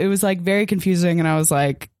 So it was very confusing, and I was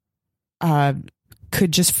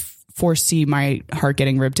could just foresee my heart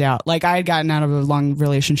getting ripped out. I had gotten out of a long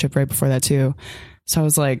relationship right before that too. So I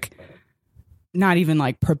was not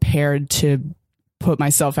even prepared to put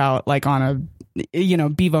myself out like on a,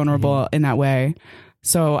 be vulnerable in that way.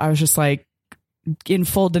 So I was just like in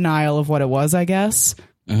full denial of what it was, I guess,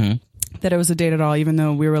 that it was a date at all, even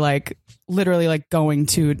though we were like literally like going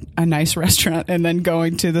to a nice restaurant and then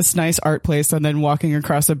going to this nice art place and then walking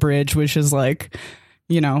across a bridge, which is like,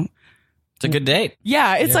 It's a good date.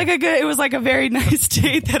 Yeah, it's like it was like a very nice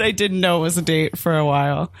date that I didn't know was a date for a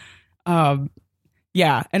while.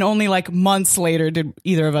 Yeah, and only like months later did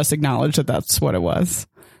either of us acknowledge that that's what it was.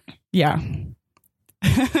 Yeah.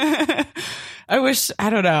 I wish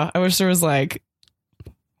there was like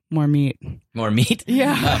more meat. More meat?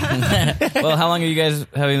 Yeah. Well, how long have you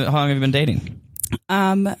been dating?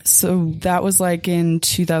 So that was like in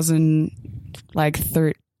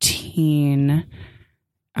 2013.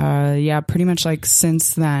 Yeah, pretty much like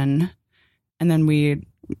since then. And then we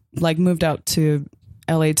like moved out to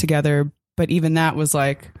LA together, but even that was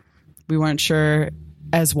like we weren't sure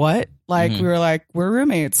as what. Like we were like, we're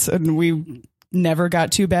roommates, and we never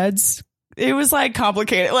got 2 beds. It was like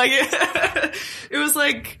complicated. Like it was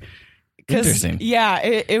like Interesting. Yeah,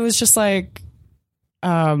 it was just like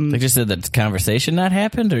Like just did the conversation not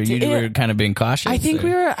happened, or you were kind of being cautious? I think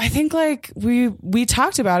we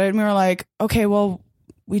talked about it and we were like, okay, well,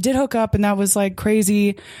 we did hook up and that was like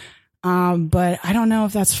crazy. But I don't know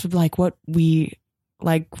if that's like what we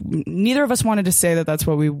like. Neither of us wanted to say that that's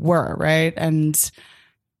what we were. Right. And,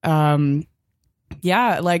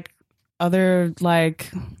 yeah, like other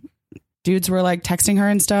like dudes were like texting her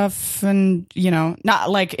and stuff, and not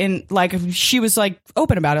like in like she was like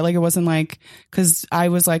open about it. Like it wasn't like, because I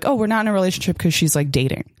was like, oh, we're not in a relationship because she's like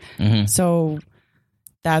dating. So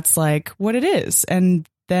that's like what it is. And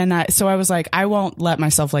then I was like, I won't let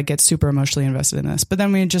myself like get super emotionally invested in this. But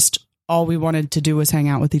then all we wanted to do was hang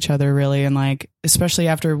out with each other, really. And like, especially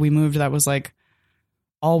after we moved, that was like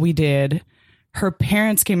all we did. Her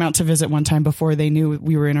parents came out to visit one time before they knew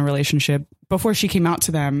we were in a relationship, before she came out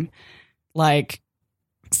to them, like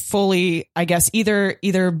fully, I guess,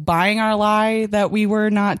 either buying our lie that we were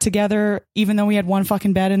not together, even though we had one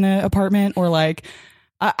fucking bed in the apartment, or like,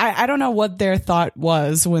 I don't know what their thought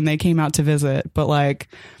was when they came out to visit, but like,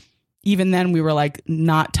 even then we were like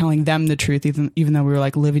not telling them the truth, even though we were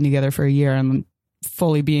like living together for a year and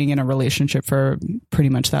fully being in a relationship for pretty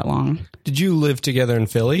much that long. Did you live together in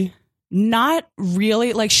Philly? Not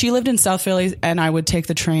really. Like she lived in South Philly and I would take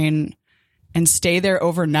the train and stay there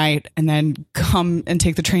overnight and then come and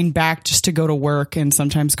take the train back just to go to work and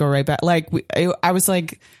sometimes go right back. Like I was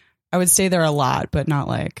like, I would stay there a lot, but not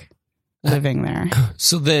like living there.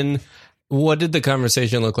 So then what did the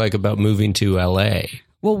conversation look like about moving to LA?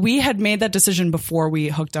 Well, we had made that decision before we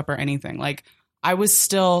hooked up or anything. Like I was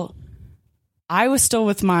still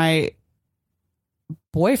with my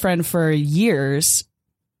boyfriend for years.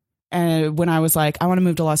 And when I was like, I want to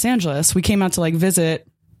move to Los Angeles, we came out to like visit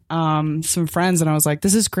some friends, and I was like,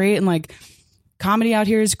 this is great. And like comedy out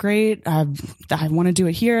here is great. I want to do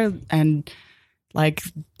it here. And like,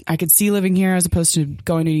 I could see living here as opposed to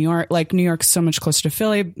going to New York. Like New York's so much closer to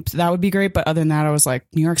Philly. So that would be great. But other than that, I was like,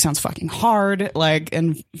 New York sounds fucking hard. Like,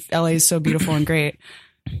 and LA is so beautiful and great.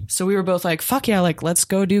 So we were both like, fuck yeah, like let's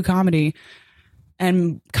go do comedy,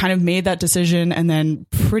 and kind of made that decision. And then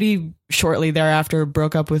pretty shortly thereafter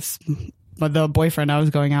broke up with the boyfriend I was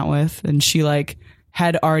going out with. And she like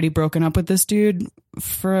had already broken up with this dude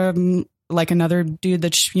from like another dude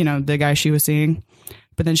that the guy she was seeing.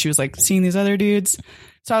 But then she was like seeing these other dudes.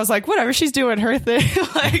 So I was like, whatever, she's doing her thing.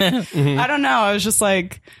 Like, I don't know. I was just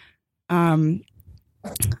like, I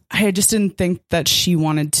just didn't think that she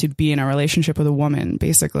wanted to be in a relationship with a woman,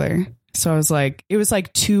 basically. So I was like, it was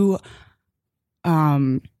like too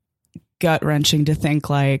gut wrenching to think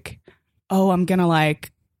like, oh, I'm going to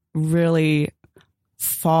like really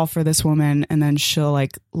fall for this woman and then she'll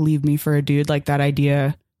like leave me for a dude. Like that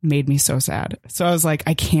idea made me so sad. So I was like,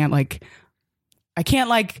 I can't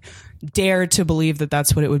dare to believe that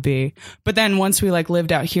that's what it would be. But then once we like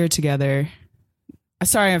lived out here together,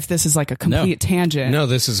 sorry if this is like a complete tangent. No,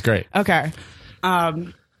 this is great. Okay.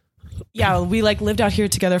 Yeah, we like lived out here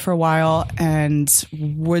together for a while and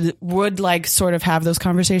would like sort of have those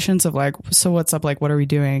conversations of like, so what's up? Like, what are we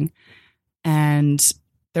doing? And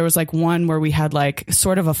there was like one where we had like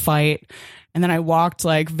sort of a fight. And then I walked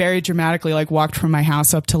like very dramatically, like walked from my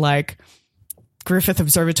house up to like Griffith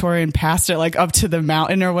Observatory and passed it like up to the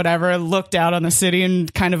mountain or whatever, looked out on the city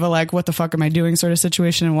and kind of a like, what the fuck am I doing sort of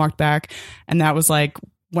situation, and walked back. And that was like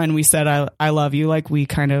when we said, I love you. Like we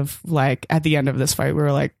kind of like at the end of this fight, we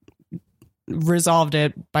were like resolved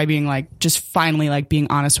it by being like, just finally like being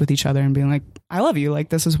honest with each other and being like, I love you. Like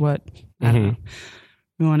this is what I don't know,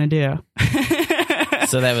 we want to do.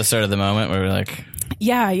 So that was sort of the moment where we're like,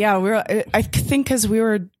 Yeah. I think because we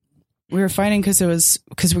were fighting because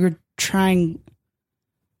we were trying.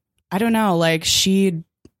 I don't know. Like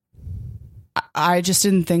I just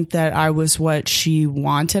didn't think that I was what she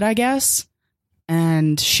wanted, I guess.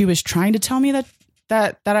 And she was trying to tell me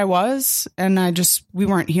that I was, and we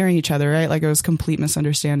weren't hearing each other, right? Like it was complete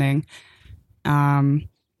misunderstanding.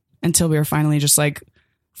 Until we were finally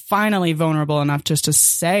vulnerable enough just to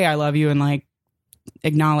say I love you and like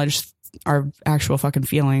acknowledge our actual fucking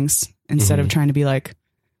feelings instead of trying to be like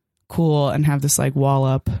cool and have this like wall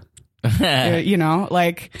up, you know,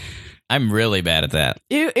 like. I'm really bad at that.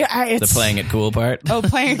 The playing it cool part. Oh,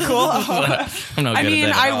 playing it cool. Oh. I'm not good I mean,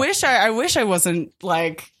 at that at all. I wish I wasn't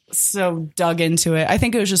like so dug into it. I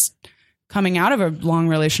think it was just coming out of a long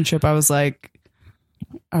relationship. I was like,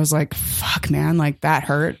 fuck, man, like that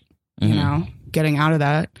hurt. You know, getting out of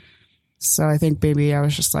that. So I think maybe I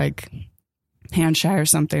was just like hand shy or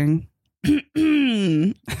something.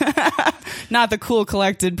 Not the cool,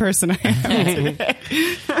 collected person I am today.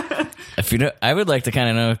 If you know, I would like to kind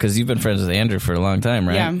of know because you've been friends with Andrew for a long time,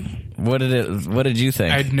 right? Yeah. What did you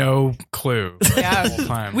think? I had no clue. Yeah. The whole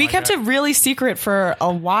time. We Like, kept it really secret for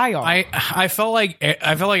a while. I felt like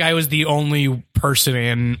I was the only person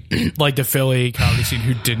in like the Philly comedy scene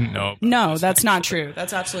who didn't know. No, that's not true.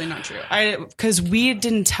 That's absolutely not true. Because we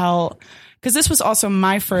didn't tell, because this was also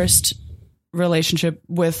my first relationship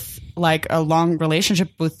with like a long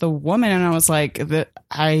relationship with the woman, and I was like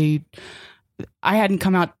I hadn't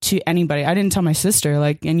come out to anybody. I didn't tell my sister,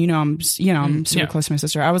 like, and I'm super close to my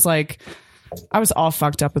sister. I was all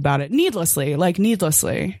fucked up about it, needlessly. Not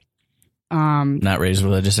raised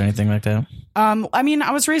religious or anything like that? I mean,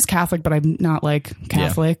 I was raised Catholic, but I'm not like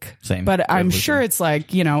Catholic. Yeah, same. But I'm sure it's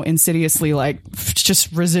like, insidiously like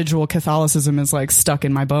just residual Catholicism is like stuck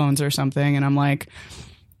in my bones or something. And I'm like,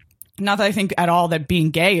 not that I think at all that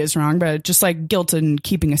being gay is wrong, but just like guilt and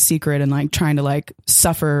keeping a secret and like trying to like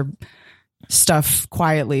suffer stuff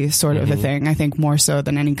quietly sort of a thing. I think more so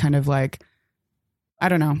than any kind of like, I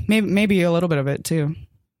don't know, maybe a little bit of it too.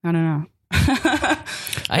 I don't know.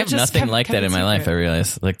 I have nothing like that in my life. I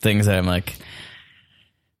realize like things that I'm like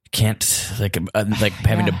can't like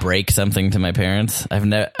having to break something to my parents. I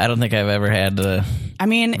don't think I've ever had to. I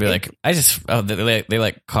mean, be like they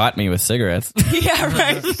like caught me with cigarettes. Yeah,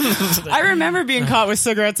 right. I remember being caught with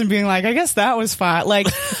cigarettes and being like, I guess that was fine. Like,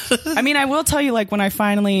 I mean, I will tell you, like when I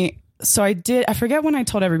finally. So I forget when I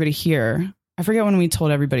told everybody here. I forget when we told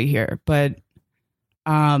everybody here, but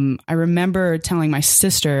I remember telling my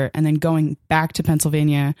sister and then going back to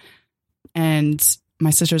Pennsylvania, and my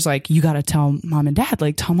sister's like, you got to tell mom and dad,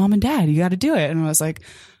 like tell mom and dad, you got to do it. And I was like,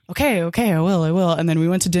 okay, I will. And then we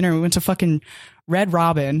went to dinner. We went to fucking Red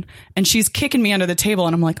Robbin, and she's kicking me under the table,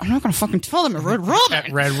 and I'm like, I'm not gonna fucking tell them at Red Robbin.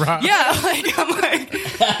 At Red Robbin. Yeah, like I'm like,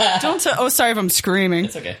 don't tell. Oh, sorry if I'm screaming.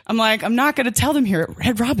 It's okay. I'm like, I'm not gonna tell them here at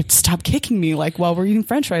Red Robbin. Stop kicking me, like while we're eating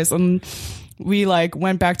French fries. And we like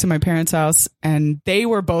went back to my parents' house, and they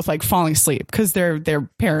were both like falling asleep because their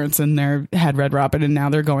parents and their had Red Robbin, and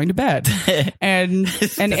now they're going to bed. And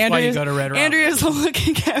Andrea's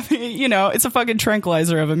looking at me, it's a fucking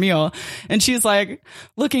tranquilizer of a meal, and she's like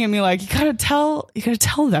looking at me like, you gotta tell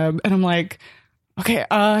them. And I'm like, okay,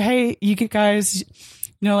 hey, you guys,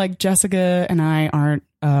 like Jessica and I aren't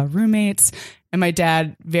roommates. And my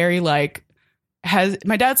dad was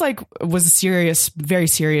a very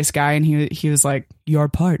serious guy, and he was like, your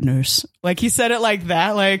partners. Like he said it like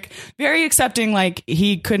that, like very accepting, like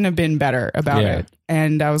he couldn't have been better about it.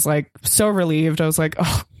 And I was like so relieved. I was like,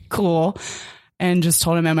 oh, cool. And just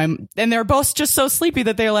told him, and they're both just so sleepy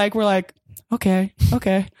that were like, okay.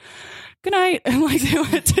 Good night. And like they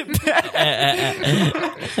went to bed.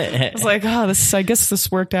 I was like, oh, I guess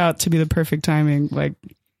this worked out to be the perfect timing. Like,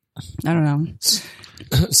 I don't know.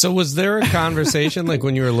 So was there a conversation like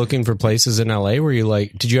when you were looking for places in LA where you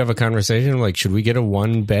like, did you have a conversation like, should we get a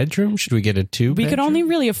 1-bedroom? Should we get a 2-bedroom? We could only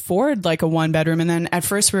really afford like a 1-bedroom. And then at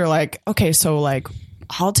first we were like, okay, so like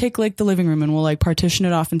I'll take like the living room and we'll like partition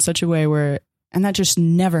it off in such a way and that just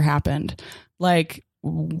never happened. Like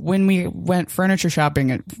when we went furniture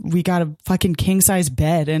shopping, we got a fucking king size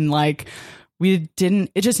bed, and like it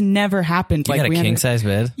just never happened. You like got a king size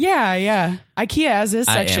bed? Yeah. IKEA as is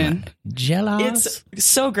section. I am jealous. It's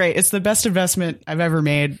so great. It's the best investment I've ever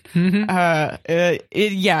made. It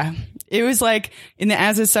was like in the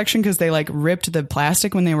as is section because they like ripped the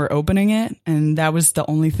plastic when they were opening it, and that was the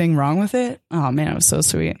only thing wrong with it. Oh man, it was so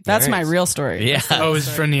sweet. That's my real story. Yeah. Oh, it's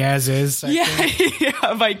from the as is section?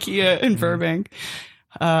 Yeah, of IKEA in Burbank.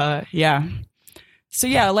 Yeah. So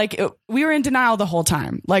yeah, like we were in denial the whole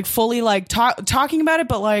time, like fully like talking about it,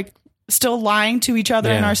 but like still lying to each other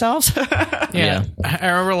and Yeah. ourselves. Yeah. I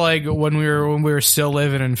remember like when we were still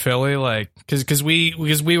living in Philly, like because we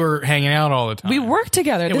were hanging out all the time. We worked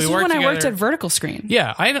together. Yeah, This we is worked when I worked together. at Vertical Screen.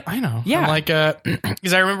 Yeah, I know. Yeah. I'm like,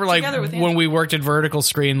 because I remember like Together with when Andrew. we worked at Vertical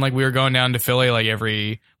Screen, like we were going down to Philly like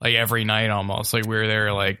every night almost. Like we were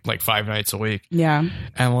there like 5 nights a week, Yeah.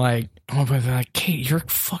 and like. Oh, but they're like, Kate, you're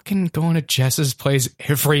fucking going to Jess's place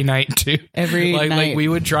every night too. Every like night. we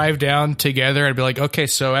would drive down together and be like, okay,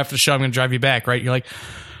 so after the show, I'm gonna drive you back, right? You're like,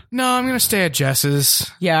 no, I'm gonna stay at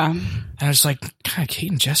Jess's. Yeah. And I was like, God,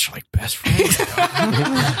 Kate and Jess are like best friends.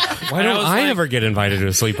 Why don't I ever get invited to a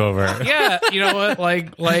sleepover? Yeah, you know what?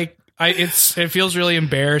 Like it feels really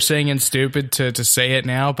embarrassing and stupid to say it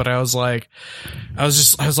now, but I was like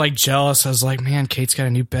jealous. I was like, man, Kate's got a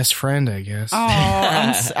new best friend, I guess. Oh,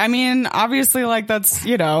 I mean, obviously, like that's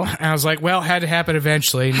And I was like, well, had to happen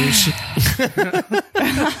eventually. Knew she-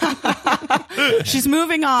 she's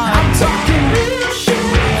moving on. Talking real shit.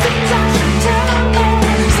 Things I should tell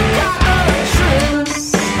us. I got a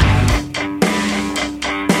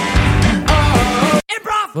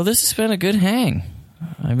truth. Well, this has been a good hang.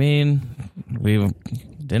 I mean,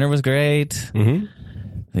 dinner was great. Mm-hmm.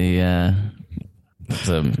 The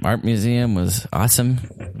art museum was awesome.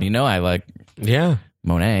 You know, I like Yeah.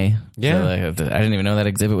 Monet. Yeah. So, like, I didn't even know that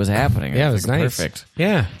exhibit was happening. Yeah, it was like, nice. Perfect.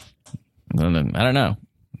 Yeah. I don't know.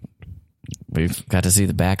 We got to see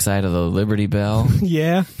the backside of the Liberty Bell.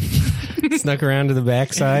 Yeah. Snuck around to the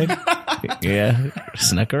backside. Yeah,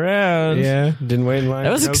 snuck around. Yeah. Didn't wait in line.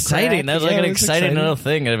 That was for no exciting. crack. That was like Yeah, an it was exciting little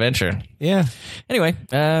thing, an adventure. Yeah. Anyway,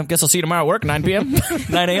 guess I'll see you tomorrow at work, 9 p.m.,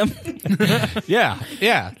 9 a.m. Yeah.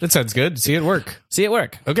 Yeah. That sounds good. See you at work. See you at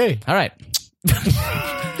work. Okay. All right.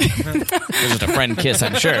 It was just a friend kiss,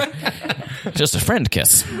 I'm sure. Just a friend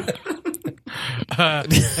kiss.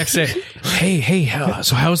 Next day, hey,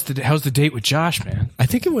 so how's the date with Josh, man? I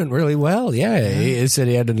think it went really well. Yeah. He said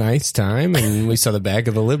he had a nice time, and we saw the back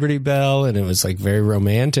of the Liberty Bell, and it was like very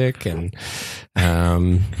romantic, and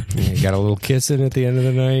he got a little kiss in at the end of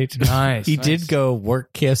the night. Nice. He did go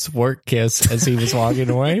work kiss as he was walking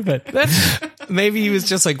away, but maybe he was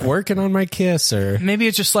just like working on my kiss, or Maybe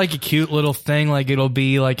it's just like a cute little thing, like it'll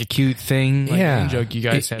be like a cute thing, like yeah, a joke you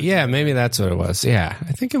guys had. Yeah, maybe that's what it was. Yeah,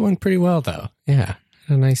 I think it went pretty well though. Yeah,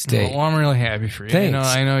 had a nice day. Well, I'm really happy for you. Thanks.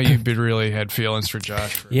 I know you've been really had feelings for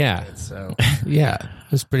Josh. For Yeah. so Yeah,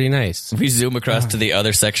 it was pretty nice. We zoom across to the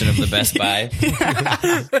other section of the Best Buy.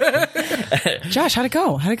 Josh, how'd it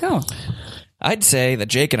go? I'd say that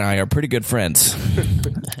Jake and I are pretty good friends.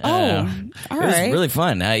 All It was right. really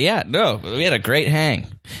fun. Yeah, no, we had a great hang.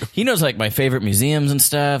 He knows like my favorite museums and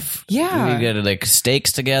stuff. Yeah. We did like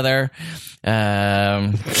steaks together.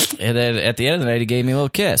 And then at the end of the night, he gave me a little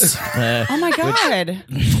kiss. Oh my god.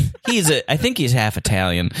 I think he's half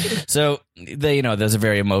Italian. So there's a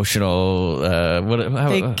very emotional, how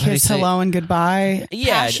They do you kiss say? hello and goodbye.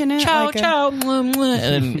 Yeah. Passionate. Ciao, like a- ciao. Mwah, mwah.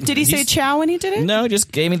 And then Did he say he's- ciao when he did it? No, he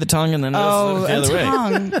just gave me the tongue and then Oh, the other way.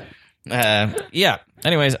 tongue. Yeah.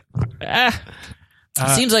 Anyways,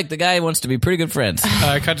 seems like the guy wants to be pretty good friends.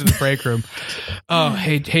 cut to the break room. Oh,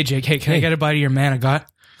 hey, Jake. Hey, can I get a bite of your man? I got.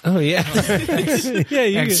 Oh yeah, yeah.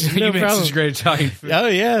 You You make such great Italian food. Oh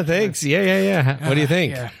yeah, thanks. Yeah. What do you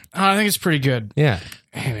think? Yeah, I think it's pretty good. Yeah.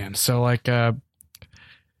 Hey man, so like, when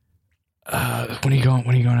are you going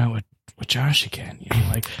out with Josh again? You know,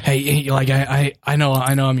 like, hey, like I know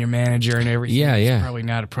I'm your manager and everything. Yeah, yeah. It's probably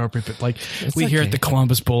not appropriate, but like It's we here okay. at the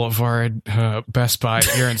Columbus Boulevard Best Buy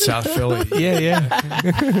here in South Philly. Yeah.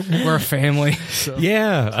 We're a family. So.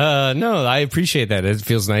 Yeah. No, I appreciate that. It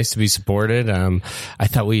feels nice to be supported. I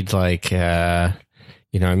thought we'd like,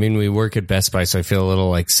 we work at Best Buy, so I feel a little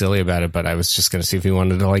like silly about it, but I was just going to see if you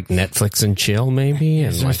wanted to like Netflix and chill maybe. And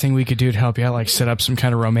Is there like, anything we could do to help you out? Like set up some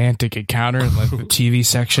kind of romantic encounter in like the TV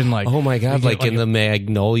section? Like, oh my God, we like get, in the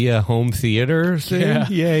Magnolia home theater thing?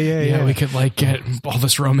 Yeah, we could like get all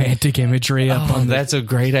this romantic imagery up on the. That's a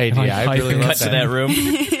great idea. Like, I really cut love Cut to that room.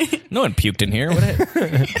 No one puked in here.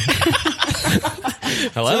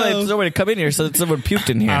 Hello? Somebody come in here so that someone puked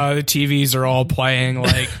in here. The TVs are all playing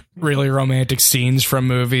like really romantic scenes from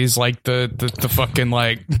movies, like the fucking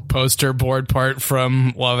like poster board part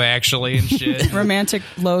from Love Actually and shit. Romantic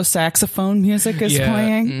low saxophone music is Yeah.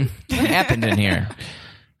 playing. What happened in here?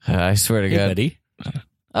 I swear to Hey, God. buddy.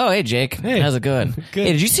 Oh, hey, Jake. Hey. How's it going? Good.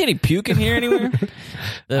 Hey, did you see any puke in here anywhere?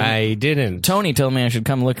 I didn't. Tony told me I should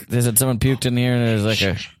come look. They said someone puked in here, and there's like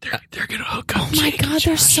a. They're gonna hook up. Oh my god,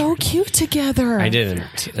 they're so cute together. I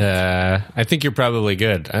didn't. I think you're probably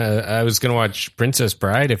good. I was going to watch Princess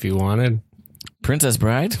Bride if you wanted. Princess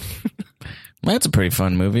Bride? Well, that's a pretty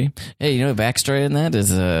fun movie. Hey, you know the backstory in that is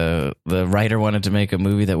the writer wanted to make a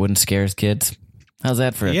movie that wouldn't scare his kids. How's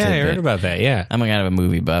that for a Yeah, I tidbit? heard about that. Yeah. I'm kind of a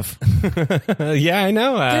movie buff. Yeah, I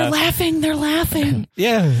know. They're laughing. They're laughing.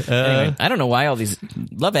 Yeah. Anyway, I don't know why all these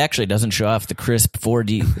Love Actually doesn't show off the crisp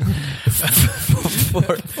 4D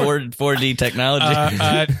 4D technology.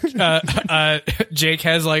 Jake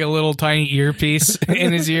has like a little tiny earpiece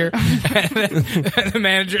in his ear. And the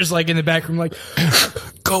manager's like in the back room, like,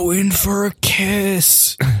 go in for a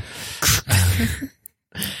kiss.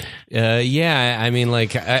 Yeah, I mean,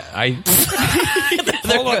 like, I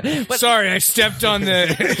Hold on. Sorry, I stepped on the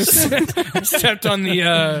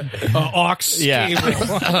aux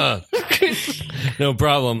cable. no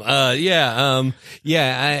problem.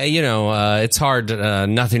 It's hard.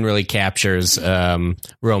 Nothing really captures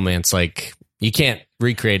romance like you can't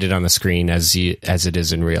recreate it on the screen as it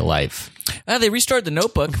is in real life. They restored The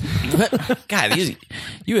Notebook. God,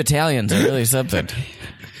 you Italians are really something.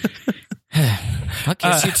 I'll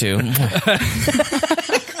kiss you too.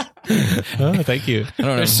 Oh, thank you. I don't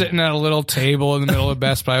know. They're sitting at a little table in the middle of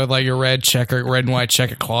Best Buy with like a red and white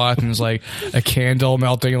checker cloth, and there's like a candle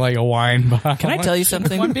melting like a wine bottle. Can I tell you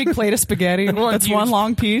something? One big plate of spaghetti. That's one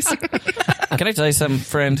long piece. Can I tell you something,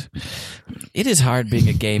 friend? It is hard being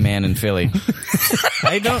a gay man in Philly.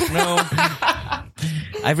 I don't know.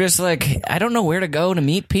 I don't know where to go to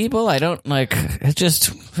meet people. I don't like. I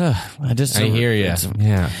hear you.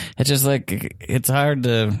 Yeah. It's just like it's hard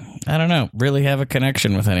to. I don't know. Really have a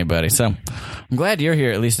connection with anybody. So I'm glad you're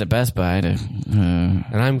here, at least at Best Buy. And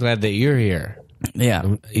I'm glad that you're here.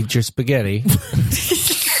 Yeah. Eat your spaghetti.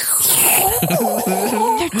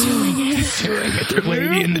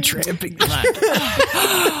 Lady in the Tramping.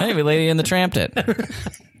 Maybe Lady in the Tramped it.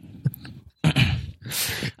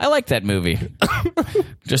 I like that movie.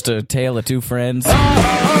 Just a tale of two friends.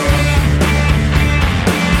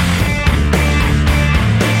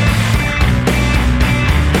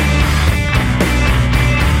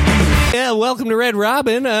 Yeah, welcome to Red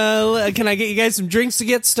Robbin. Can I get you guys some drinks to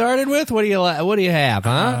get started with? What do you have,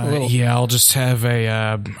 huh? Yeah, I'll just have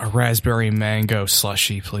a raspberry mango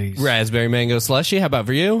slushy, please. Raspberry mango slushy. How about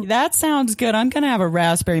for you? That sounds good. I'm going to have a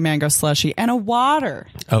raspberry mango slushy and a water.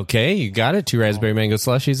 Okay, you got it. 2 raspberry mango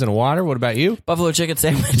slushies and a water. What about you? Buffalo chicken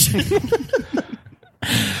sandwich.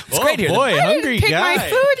 It's great here. Boy, hungry Pick guy. my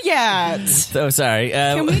food yet. So sorry.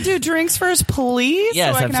 Can we do drinks first, please?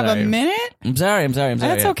 Yes, so I I'm can have sorry. a minute? I'm sorry.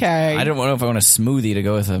 That's okay. I don't know if I want a smoothie to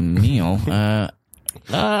go with a meal. I'll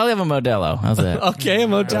have a Modelo. How's that? Okay, a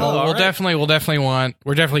Modelo. We're definitely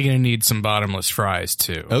going to need some bottomless fries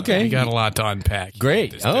too. Okay. We got a lot to unpack.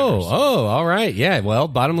 Great. All right. Yeah, well,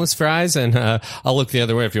 bottomless fries, and I'll look the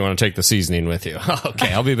other way if you want to take the seasoning with you.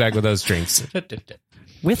 Okay, I'll be back with those drinks.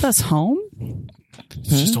 With us home? It's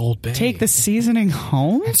just Old Bay. Take the seasoning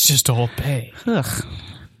home? It's just Old Bay. Ugh.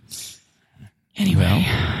 Anyway.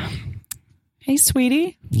 Hey,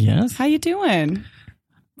 sweetie. Yes. How you doing?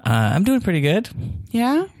 I'm doing pretty good.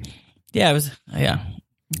 Yeah? Yeah,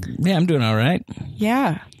 I'm doing all right.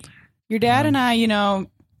 Yeah. Your dad and I,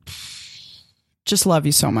 just love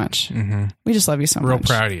you so much. Mm-hmm. We just love you so Real much.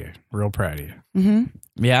 proud of you. Real proud of you. Mm-hmm.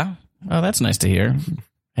 Yeah. Oh, that's nice to hear.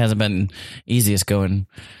 Hasn't been easiest going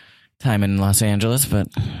time in Los Angeles, but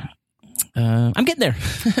I'm getting there.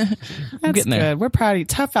 That's getting there. good. We're proud of you.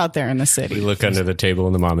 Tough out there in the city. We look under the table,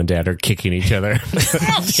 and the mom and dad are kicking each other.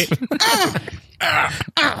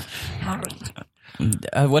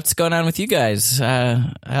 What's going on with you guys?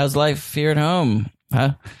 How's life here at home?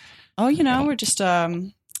 Huh? Oh, we're just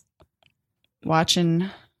watching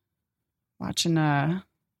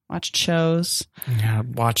shows. Yeah,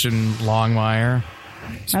 watching Longmire.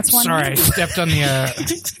 That's one. Sorry, I stepped on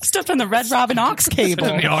the Stepped on the Red Robin aux cable.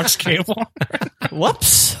 aux cable.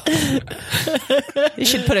 Whoops. You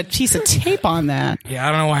should put a piece of tape on that. Yeah,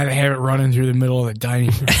 I don't know why they have it running through the middle of the dining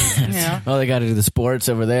room. Yeah. Oh, they got to do the sports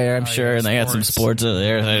over there, I'm sure, and they got some sports over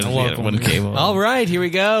there. They got one cable. All right, here we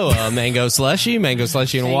go. Mango slushy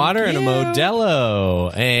and water, and a you.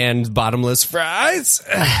 Modelo, and bottomless fries.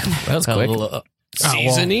 That was quick.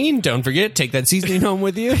 Seasoning. Don't forget, take that seasoning home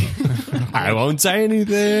with you. I won't say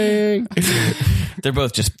anything. They're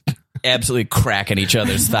both just absolutely cracking each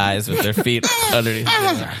other's thighs with their feet underneath.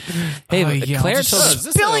 Hey, yeah, Claire I'll just- told Is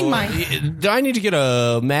this Spilling a- my- Do I need to get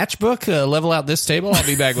a matchbook? Level out this table. I'll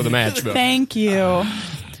be back with a matchbook. Thank you.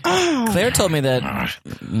 Claire told me that.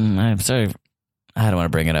 I'm sorry, I don't want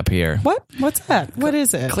to bring it up here. What? What's that? What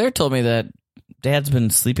is it? Claire told me that Dad's been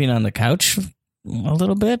sleeping on the couch a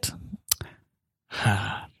little bit.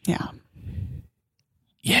 Yeah.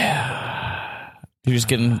 Yeah, you're just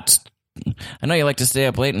getting. I know you like to stay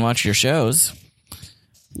up late and watch your shows.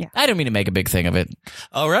 Yeah. I don't mean to make a big thing of it.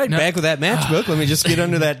 All right, back with that matchbook. Let me just get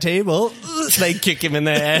under that table. They kick him in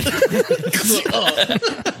the head.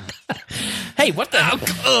 Hey, what the hell?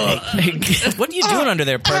 Hey, what are you doing under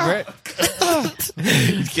there, pervert?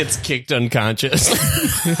 He gets kicked unconscious.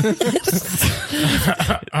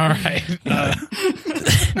 All right.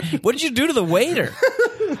 What did you do to the waiter?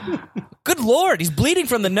 Good Lord, he's bleeding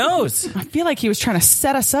from the nose. I feel like he was trying to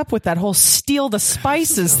set us up with that whole steal the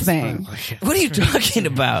spices thing. What are you talking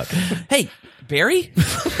about? Hey, Barry?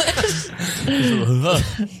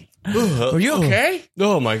 Are you okay?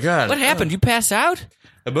 Oh my God. What happened? You pass out?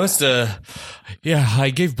 I must yeah,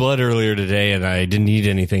 I gave blood earlier today and I didn't eat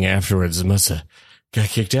anything afterwards. I must have got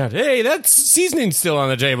kicked out. Hey, that seasoning's still on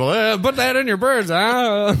the table. Put that in your birds.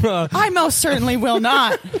 I most certainly will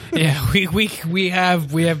not. Yeah, we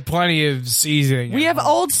have plenty of seasoning. We have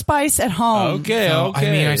Old Spice at home. Okay, So, okay.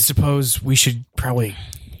 I mean, I suppose we should probably.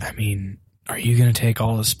 I mean, are you going to take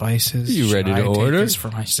all the spices? You ready Should to I take order? this for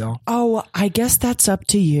myself? Oh, I guess that's up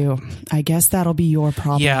to you. I guess that'll be your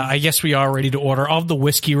problem. Yeah, I guess we are ready to order. I'll have the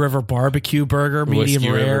Whiskey River barbecue burger, medium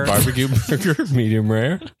Whiskey rare. River barbecue burger, medium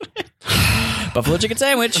rare. Buffalo chicken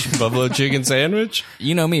sandwich. Buffalo chicken sandwich.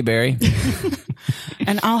 You know me, Barry.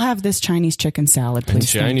 And I'll have this Chinese chicken salad,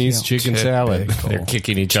 please. Thank Chinese you. chicken salad. They're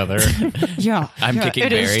kicking each other. Yeah. I'm yeah, kicking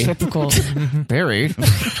it is Barry. typical. Barry?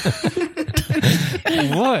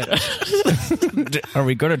 What? Are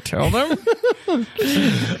we going to tell them?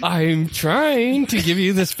 I'm trying to give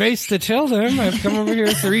you the space to tell them. I've come over here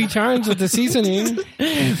 3 times with the seasoning.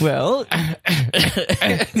 Well,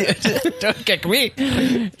 don't kick me.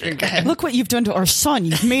 Look what you've done to our son.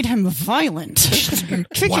 You've made him violent. You're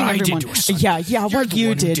kicking What I did everyone. to our son. Yeah, You're what the you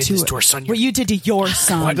one who did did to this to our son. What you did to your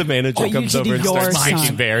son. The manager What comes you over did and to your starts son.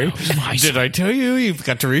 kicking Barry. Did I tell you you've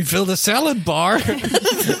got to refill the salad bar?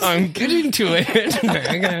 I'm getting to it.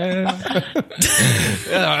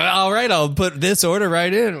 All right, I'll put this order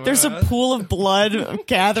right in. There's a pool of blood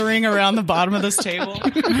gathering around the bottom of this table.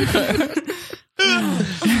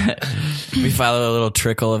 We follow a little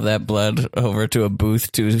trickle of that blood over to a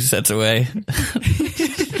booth 2 sets away.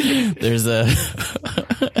 There's a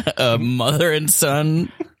mother and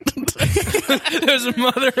son. There's a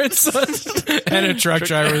mother and son and a truck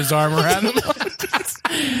driver with his arm around him.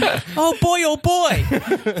 Oh boy,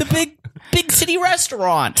 the big city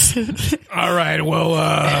restaurant. All right, well,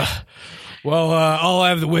 I'll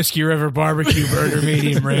have the Whiskey River barbecue burger,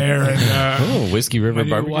 medium rare, and Whiskey River my new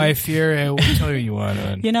barbecue. wife here. We'll tell you what you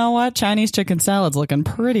want. You know what? Chinese chicken salad's looking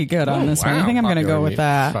pretty good on this one. I think I'm going to go with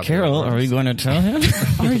that. Carol, are we going to tell him?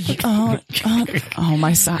 Are you, oh,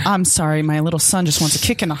 my son. I'm sorry. My little son just wants a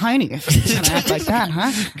kick in the hiney. If he's going to act like that,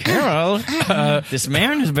 huh? Carol, this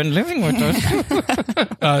man has been living with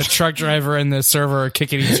us. Truck driver and the server are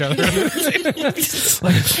kicking each other.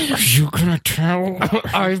 Like, are you gonna tell?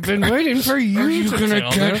 I've been waiting for you. Are you gonna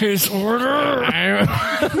get his order?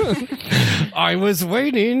 I was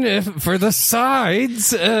waiting for the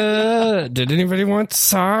sides. Did anybody want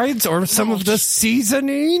sides or some of the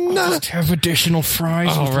seasoning? Just have additional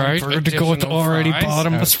fries. All with right, my burger to go with the additional already fries.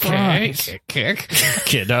 bottomless Okay. fries.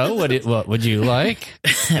 Kiddo, what would you like?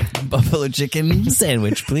 Buffalo chicken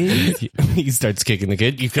sandwich, please. He starts kicking the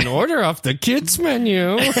kid. You can order off the kids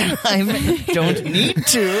menu. I don't need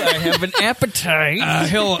to. I have an appetite.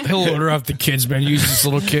 He'll order off the kids menu. Use this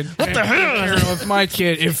little kid. What the hell? If my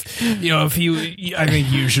kid, if he, I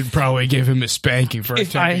think you should probably give him a spanking for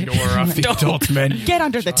attempting to order off the adult menu. Get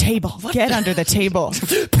under the table. Get under the table.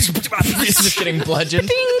 He's just getting bludgeoned.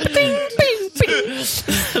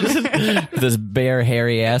 This bare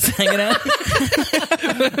hairy ass hanging out.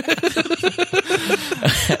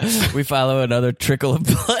 We follow another trickle of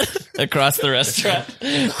blood across the restaurant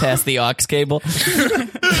past the aux cable.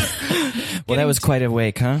 Well, that was quite a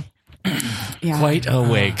wake, huh? Yeah. Quite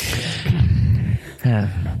awake.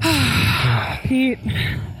 Pete.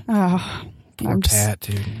 Oh, Poor I'm just- Pat,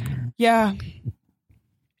 dude. Yeah.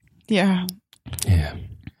 Yeah. Yeah.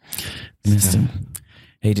 Missed him.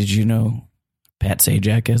 Hey, did you know Pat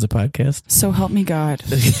Sajak has a podcast? So help me God.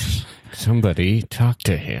 Somebody talk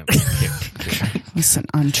to him. Listen,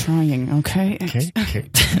 I'm trying, okay? Okay.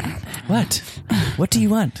 What? What do you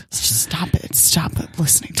want? Stop it. Stop it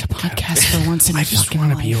listening to podcasts for once in your I just fucking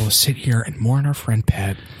want to life. be able to sit here and mourn our friend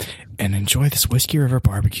Pat and enjoy this Whiskey River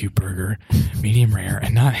barbecue burger, medium rare,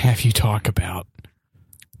 and not have you talk about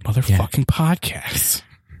motherfucking podcasts.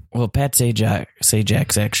 Well, Pat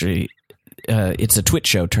Sajak's actually, it's a Twitch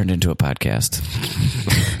show turned into a podcast.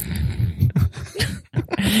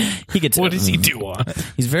 He gets. What does he do on?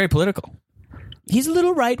 He's very political. he's a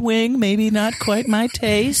little right wing, maybe not quite my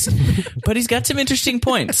taste, but he's got some interesting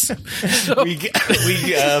points. We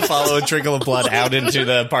follow a trickle of blood out into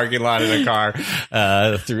the parking lot in a car.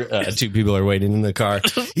 Through two people are waiting in the car.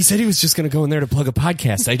 He said he was just going to go in there to plug a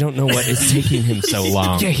podcast. I don't know what is taking him so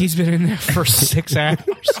long. Yeah, he's been in there for 6 hours.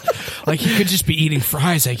 Like, he could just be eating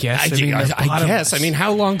fries, I guess. I guess. I mean,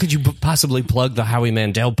 how long could you possibly plug the Howie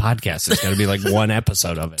Mandel podcast? It's got to be like one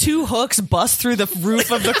episode of it. 2 hooks bust through the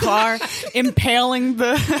roof of the car, impaling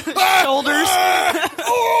the shoulders.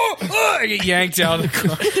 I get yanked out of the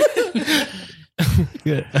car.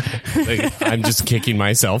 Like, I'm just kicking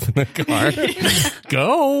myself in the car.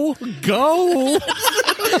 Go.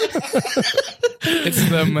 It's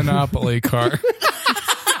the Monopoly car.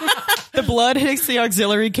 The blood hits the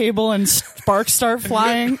auxiliary cable and sparks start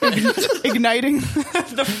flying, igniting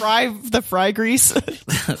the fry grease.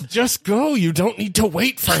 Just go. You don't need to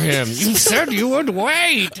wait for him. You said you would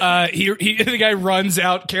wait. The guy runs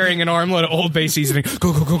out carrying an armload of Old Bay seasoning.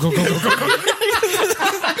 Go.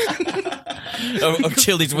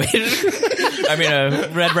 Chili's waiter. I mean, a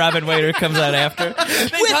Red Robin waiter comes out after.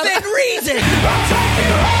 Within reason!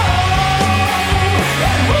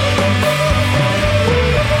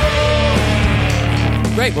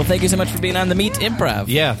 Great. Well, thank you so much for being on the Meet Improv.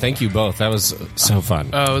 Yeah, thank you both. That was so fun.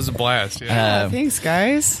 Oh, it was a blast. Yeah. Thanks,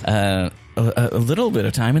 guys. A little bit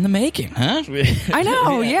of time in the making, huh? I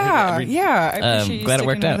know. Yeah. I appreciate you glad it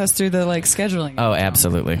worked sticking out. with us through the scheduling. Oh,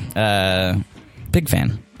 absolutely. Big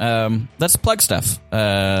fan. Let's plug stuff.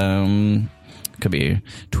 Could be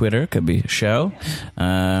Twitter, could be show.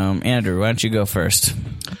 Andrew, why don't you go first?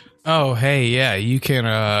 Oh, hey, yeah, you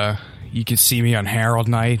can see me on Herald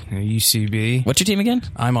Night at UCB. What's your team again?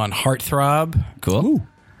 I'm on Heartthrob. Cool.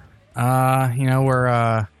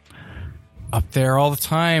 We're up there all the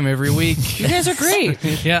time every week. You guys are great.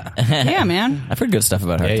 Yeah. Yeah, man. I've heard good stuff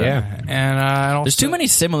about Heartthrob. Yeah. And also, There's too many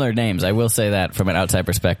similar names. I will say that from an outside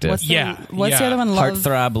perspective. What's the Yeah. other one?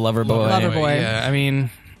 Heartthrob, Loverboy. Loverboy. Yeah, I mean,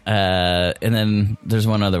 And then there's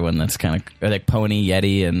one other one that's kind of like Pony,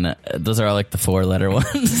 Yeti, and those are all like the 4-letter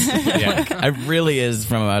ones. yeah. It really is,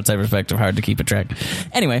 from an outside perspective, hard to keep a track.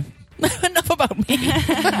 Anyway, enough about me.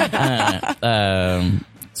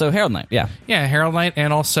 So Herald Night, yeah. Yeah, Herald Night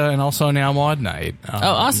and also now Maud Night.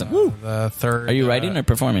 Awesome. The third. Are you writing or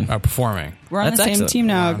performing? Performing. We're on That's the same excellent. team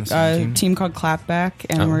now. We're on the same team. Team called Clapback,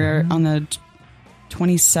 and we're on the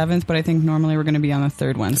 27th. But I think normally we're going to be on the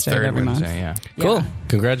third Wednesday of every month. Yeah. Cool.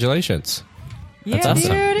 Congratulations. Yeah, That's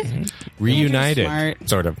awesome. dude. Reunited. Smart.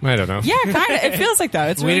 Sort of. I don't know. Yeah, kind of. It feels like that.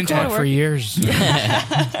 It's We really didn't cool to talk for work. years.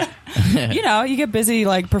 You get busy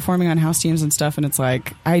performing on house teams and stuff, and it's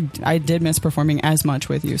like I did miss performing as much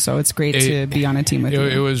with you, so it's great to be on a team with you.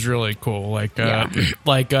 It was really cool. It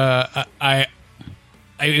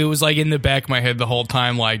was in the back of my head the whole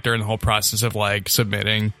time, during the whole process of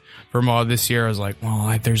submitting for Maud this year. I was like,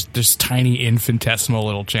 well, there's tiny infinitesimal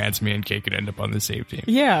little chance me and Kate could end up on the same team.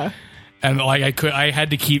 Yeah. And I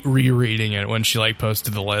had to keep rereading it when she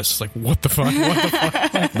posted the list. What the fuck?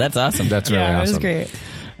 That's awesome. That's really Yeah, it awesome. was great.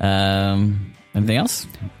 Anything else?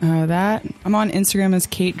 That I'm on Instagram as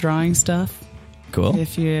Kate Drawing Stuff. Cool.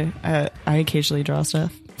 If you, I occasionally draw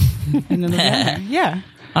stuff. And then yeah.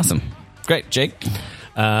 Awesome. Great. Jake?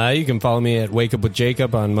 You can follow me at Wake Up with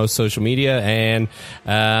Jacob on most social media, and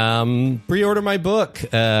pre-order my book.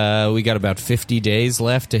 We got about 50 days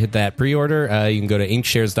left to hit that pre-order. You can go to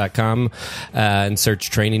inkshares.com and search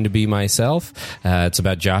Training to Be Myself. It's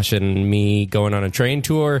about Josh and me going on a train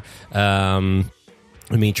tour.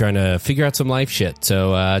 Me trying to figure out some life shit.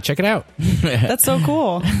 So check it out. That's so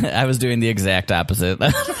cool. I was doing the exact opposite.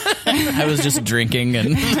 I was just drinking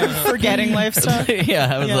and Forgetting life stuff.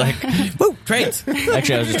 yeah, I was like, woo, trains.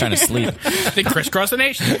 Actually, I was just trying to sleep. They crisscross the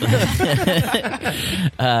nation.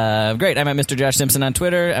 Great. I'm at Mr. Josh Simpson on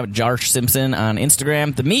Twitter. I'm at Josh Simpson on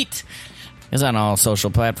Instagram. The Meet is on all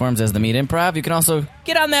social platforms as The Meet Improv. You can also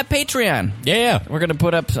get on that Patreon. Yeah. We're going to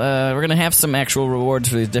put up, we're going to have some actual rewards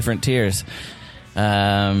for these different tiers.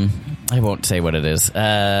 I won't say what it is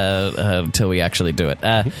until we actually do it.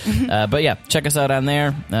 But yeah, check us out on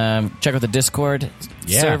there. Check out the Discord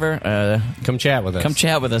server. Come chat with us. Come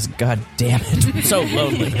chat with us. God damn it. I'm so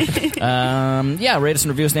lonely. Yeah, rate us and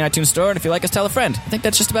review us in the iTunes store. And if you like us, tell a friend. I think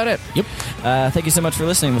that's just about it. Yep. Thank you so much for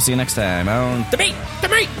listening. We'll see you next time on The Meet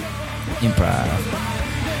Improv.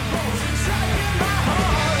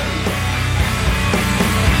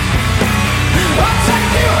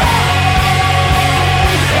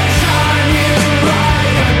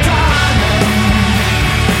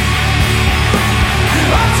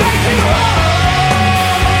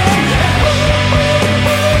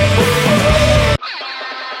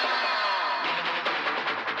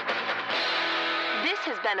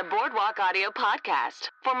 been a Boardwalk Audio podcast.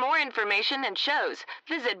 For more information and shows,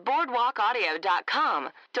 visit boardwalkaudio.com.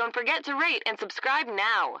 Don't forget to rate and subscribe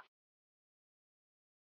now.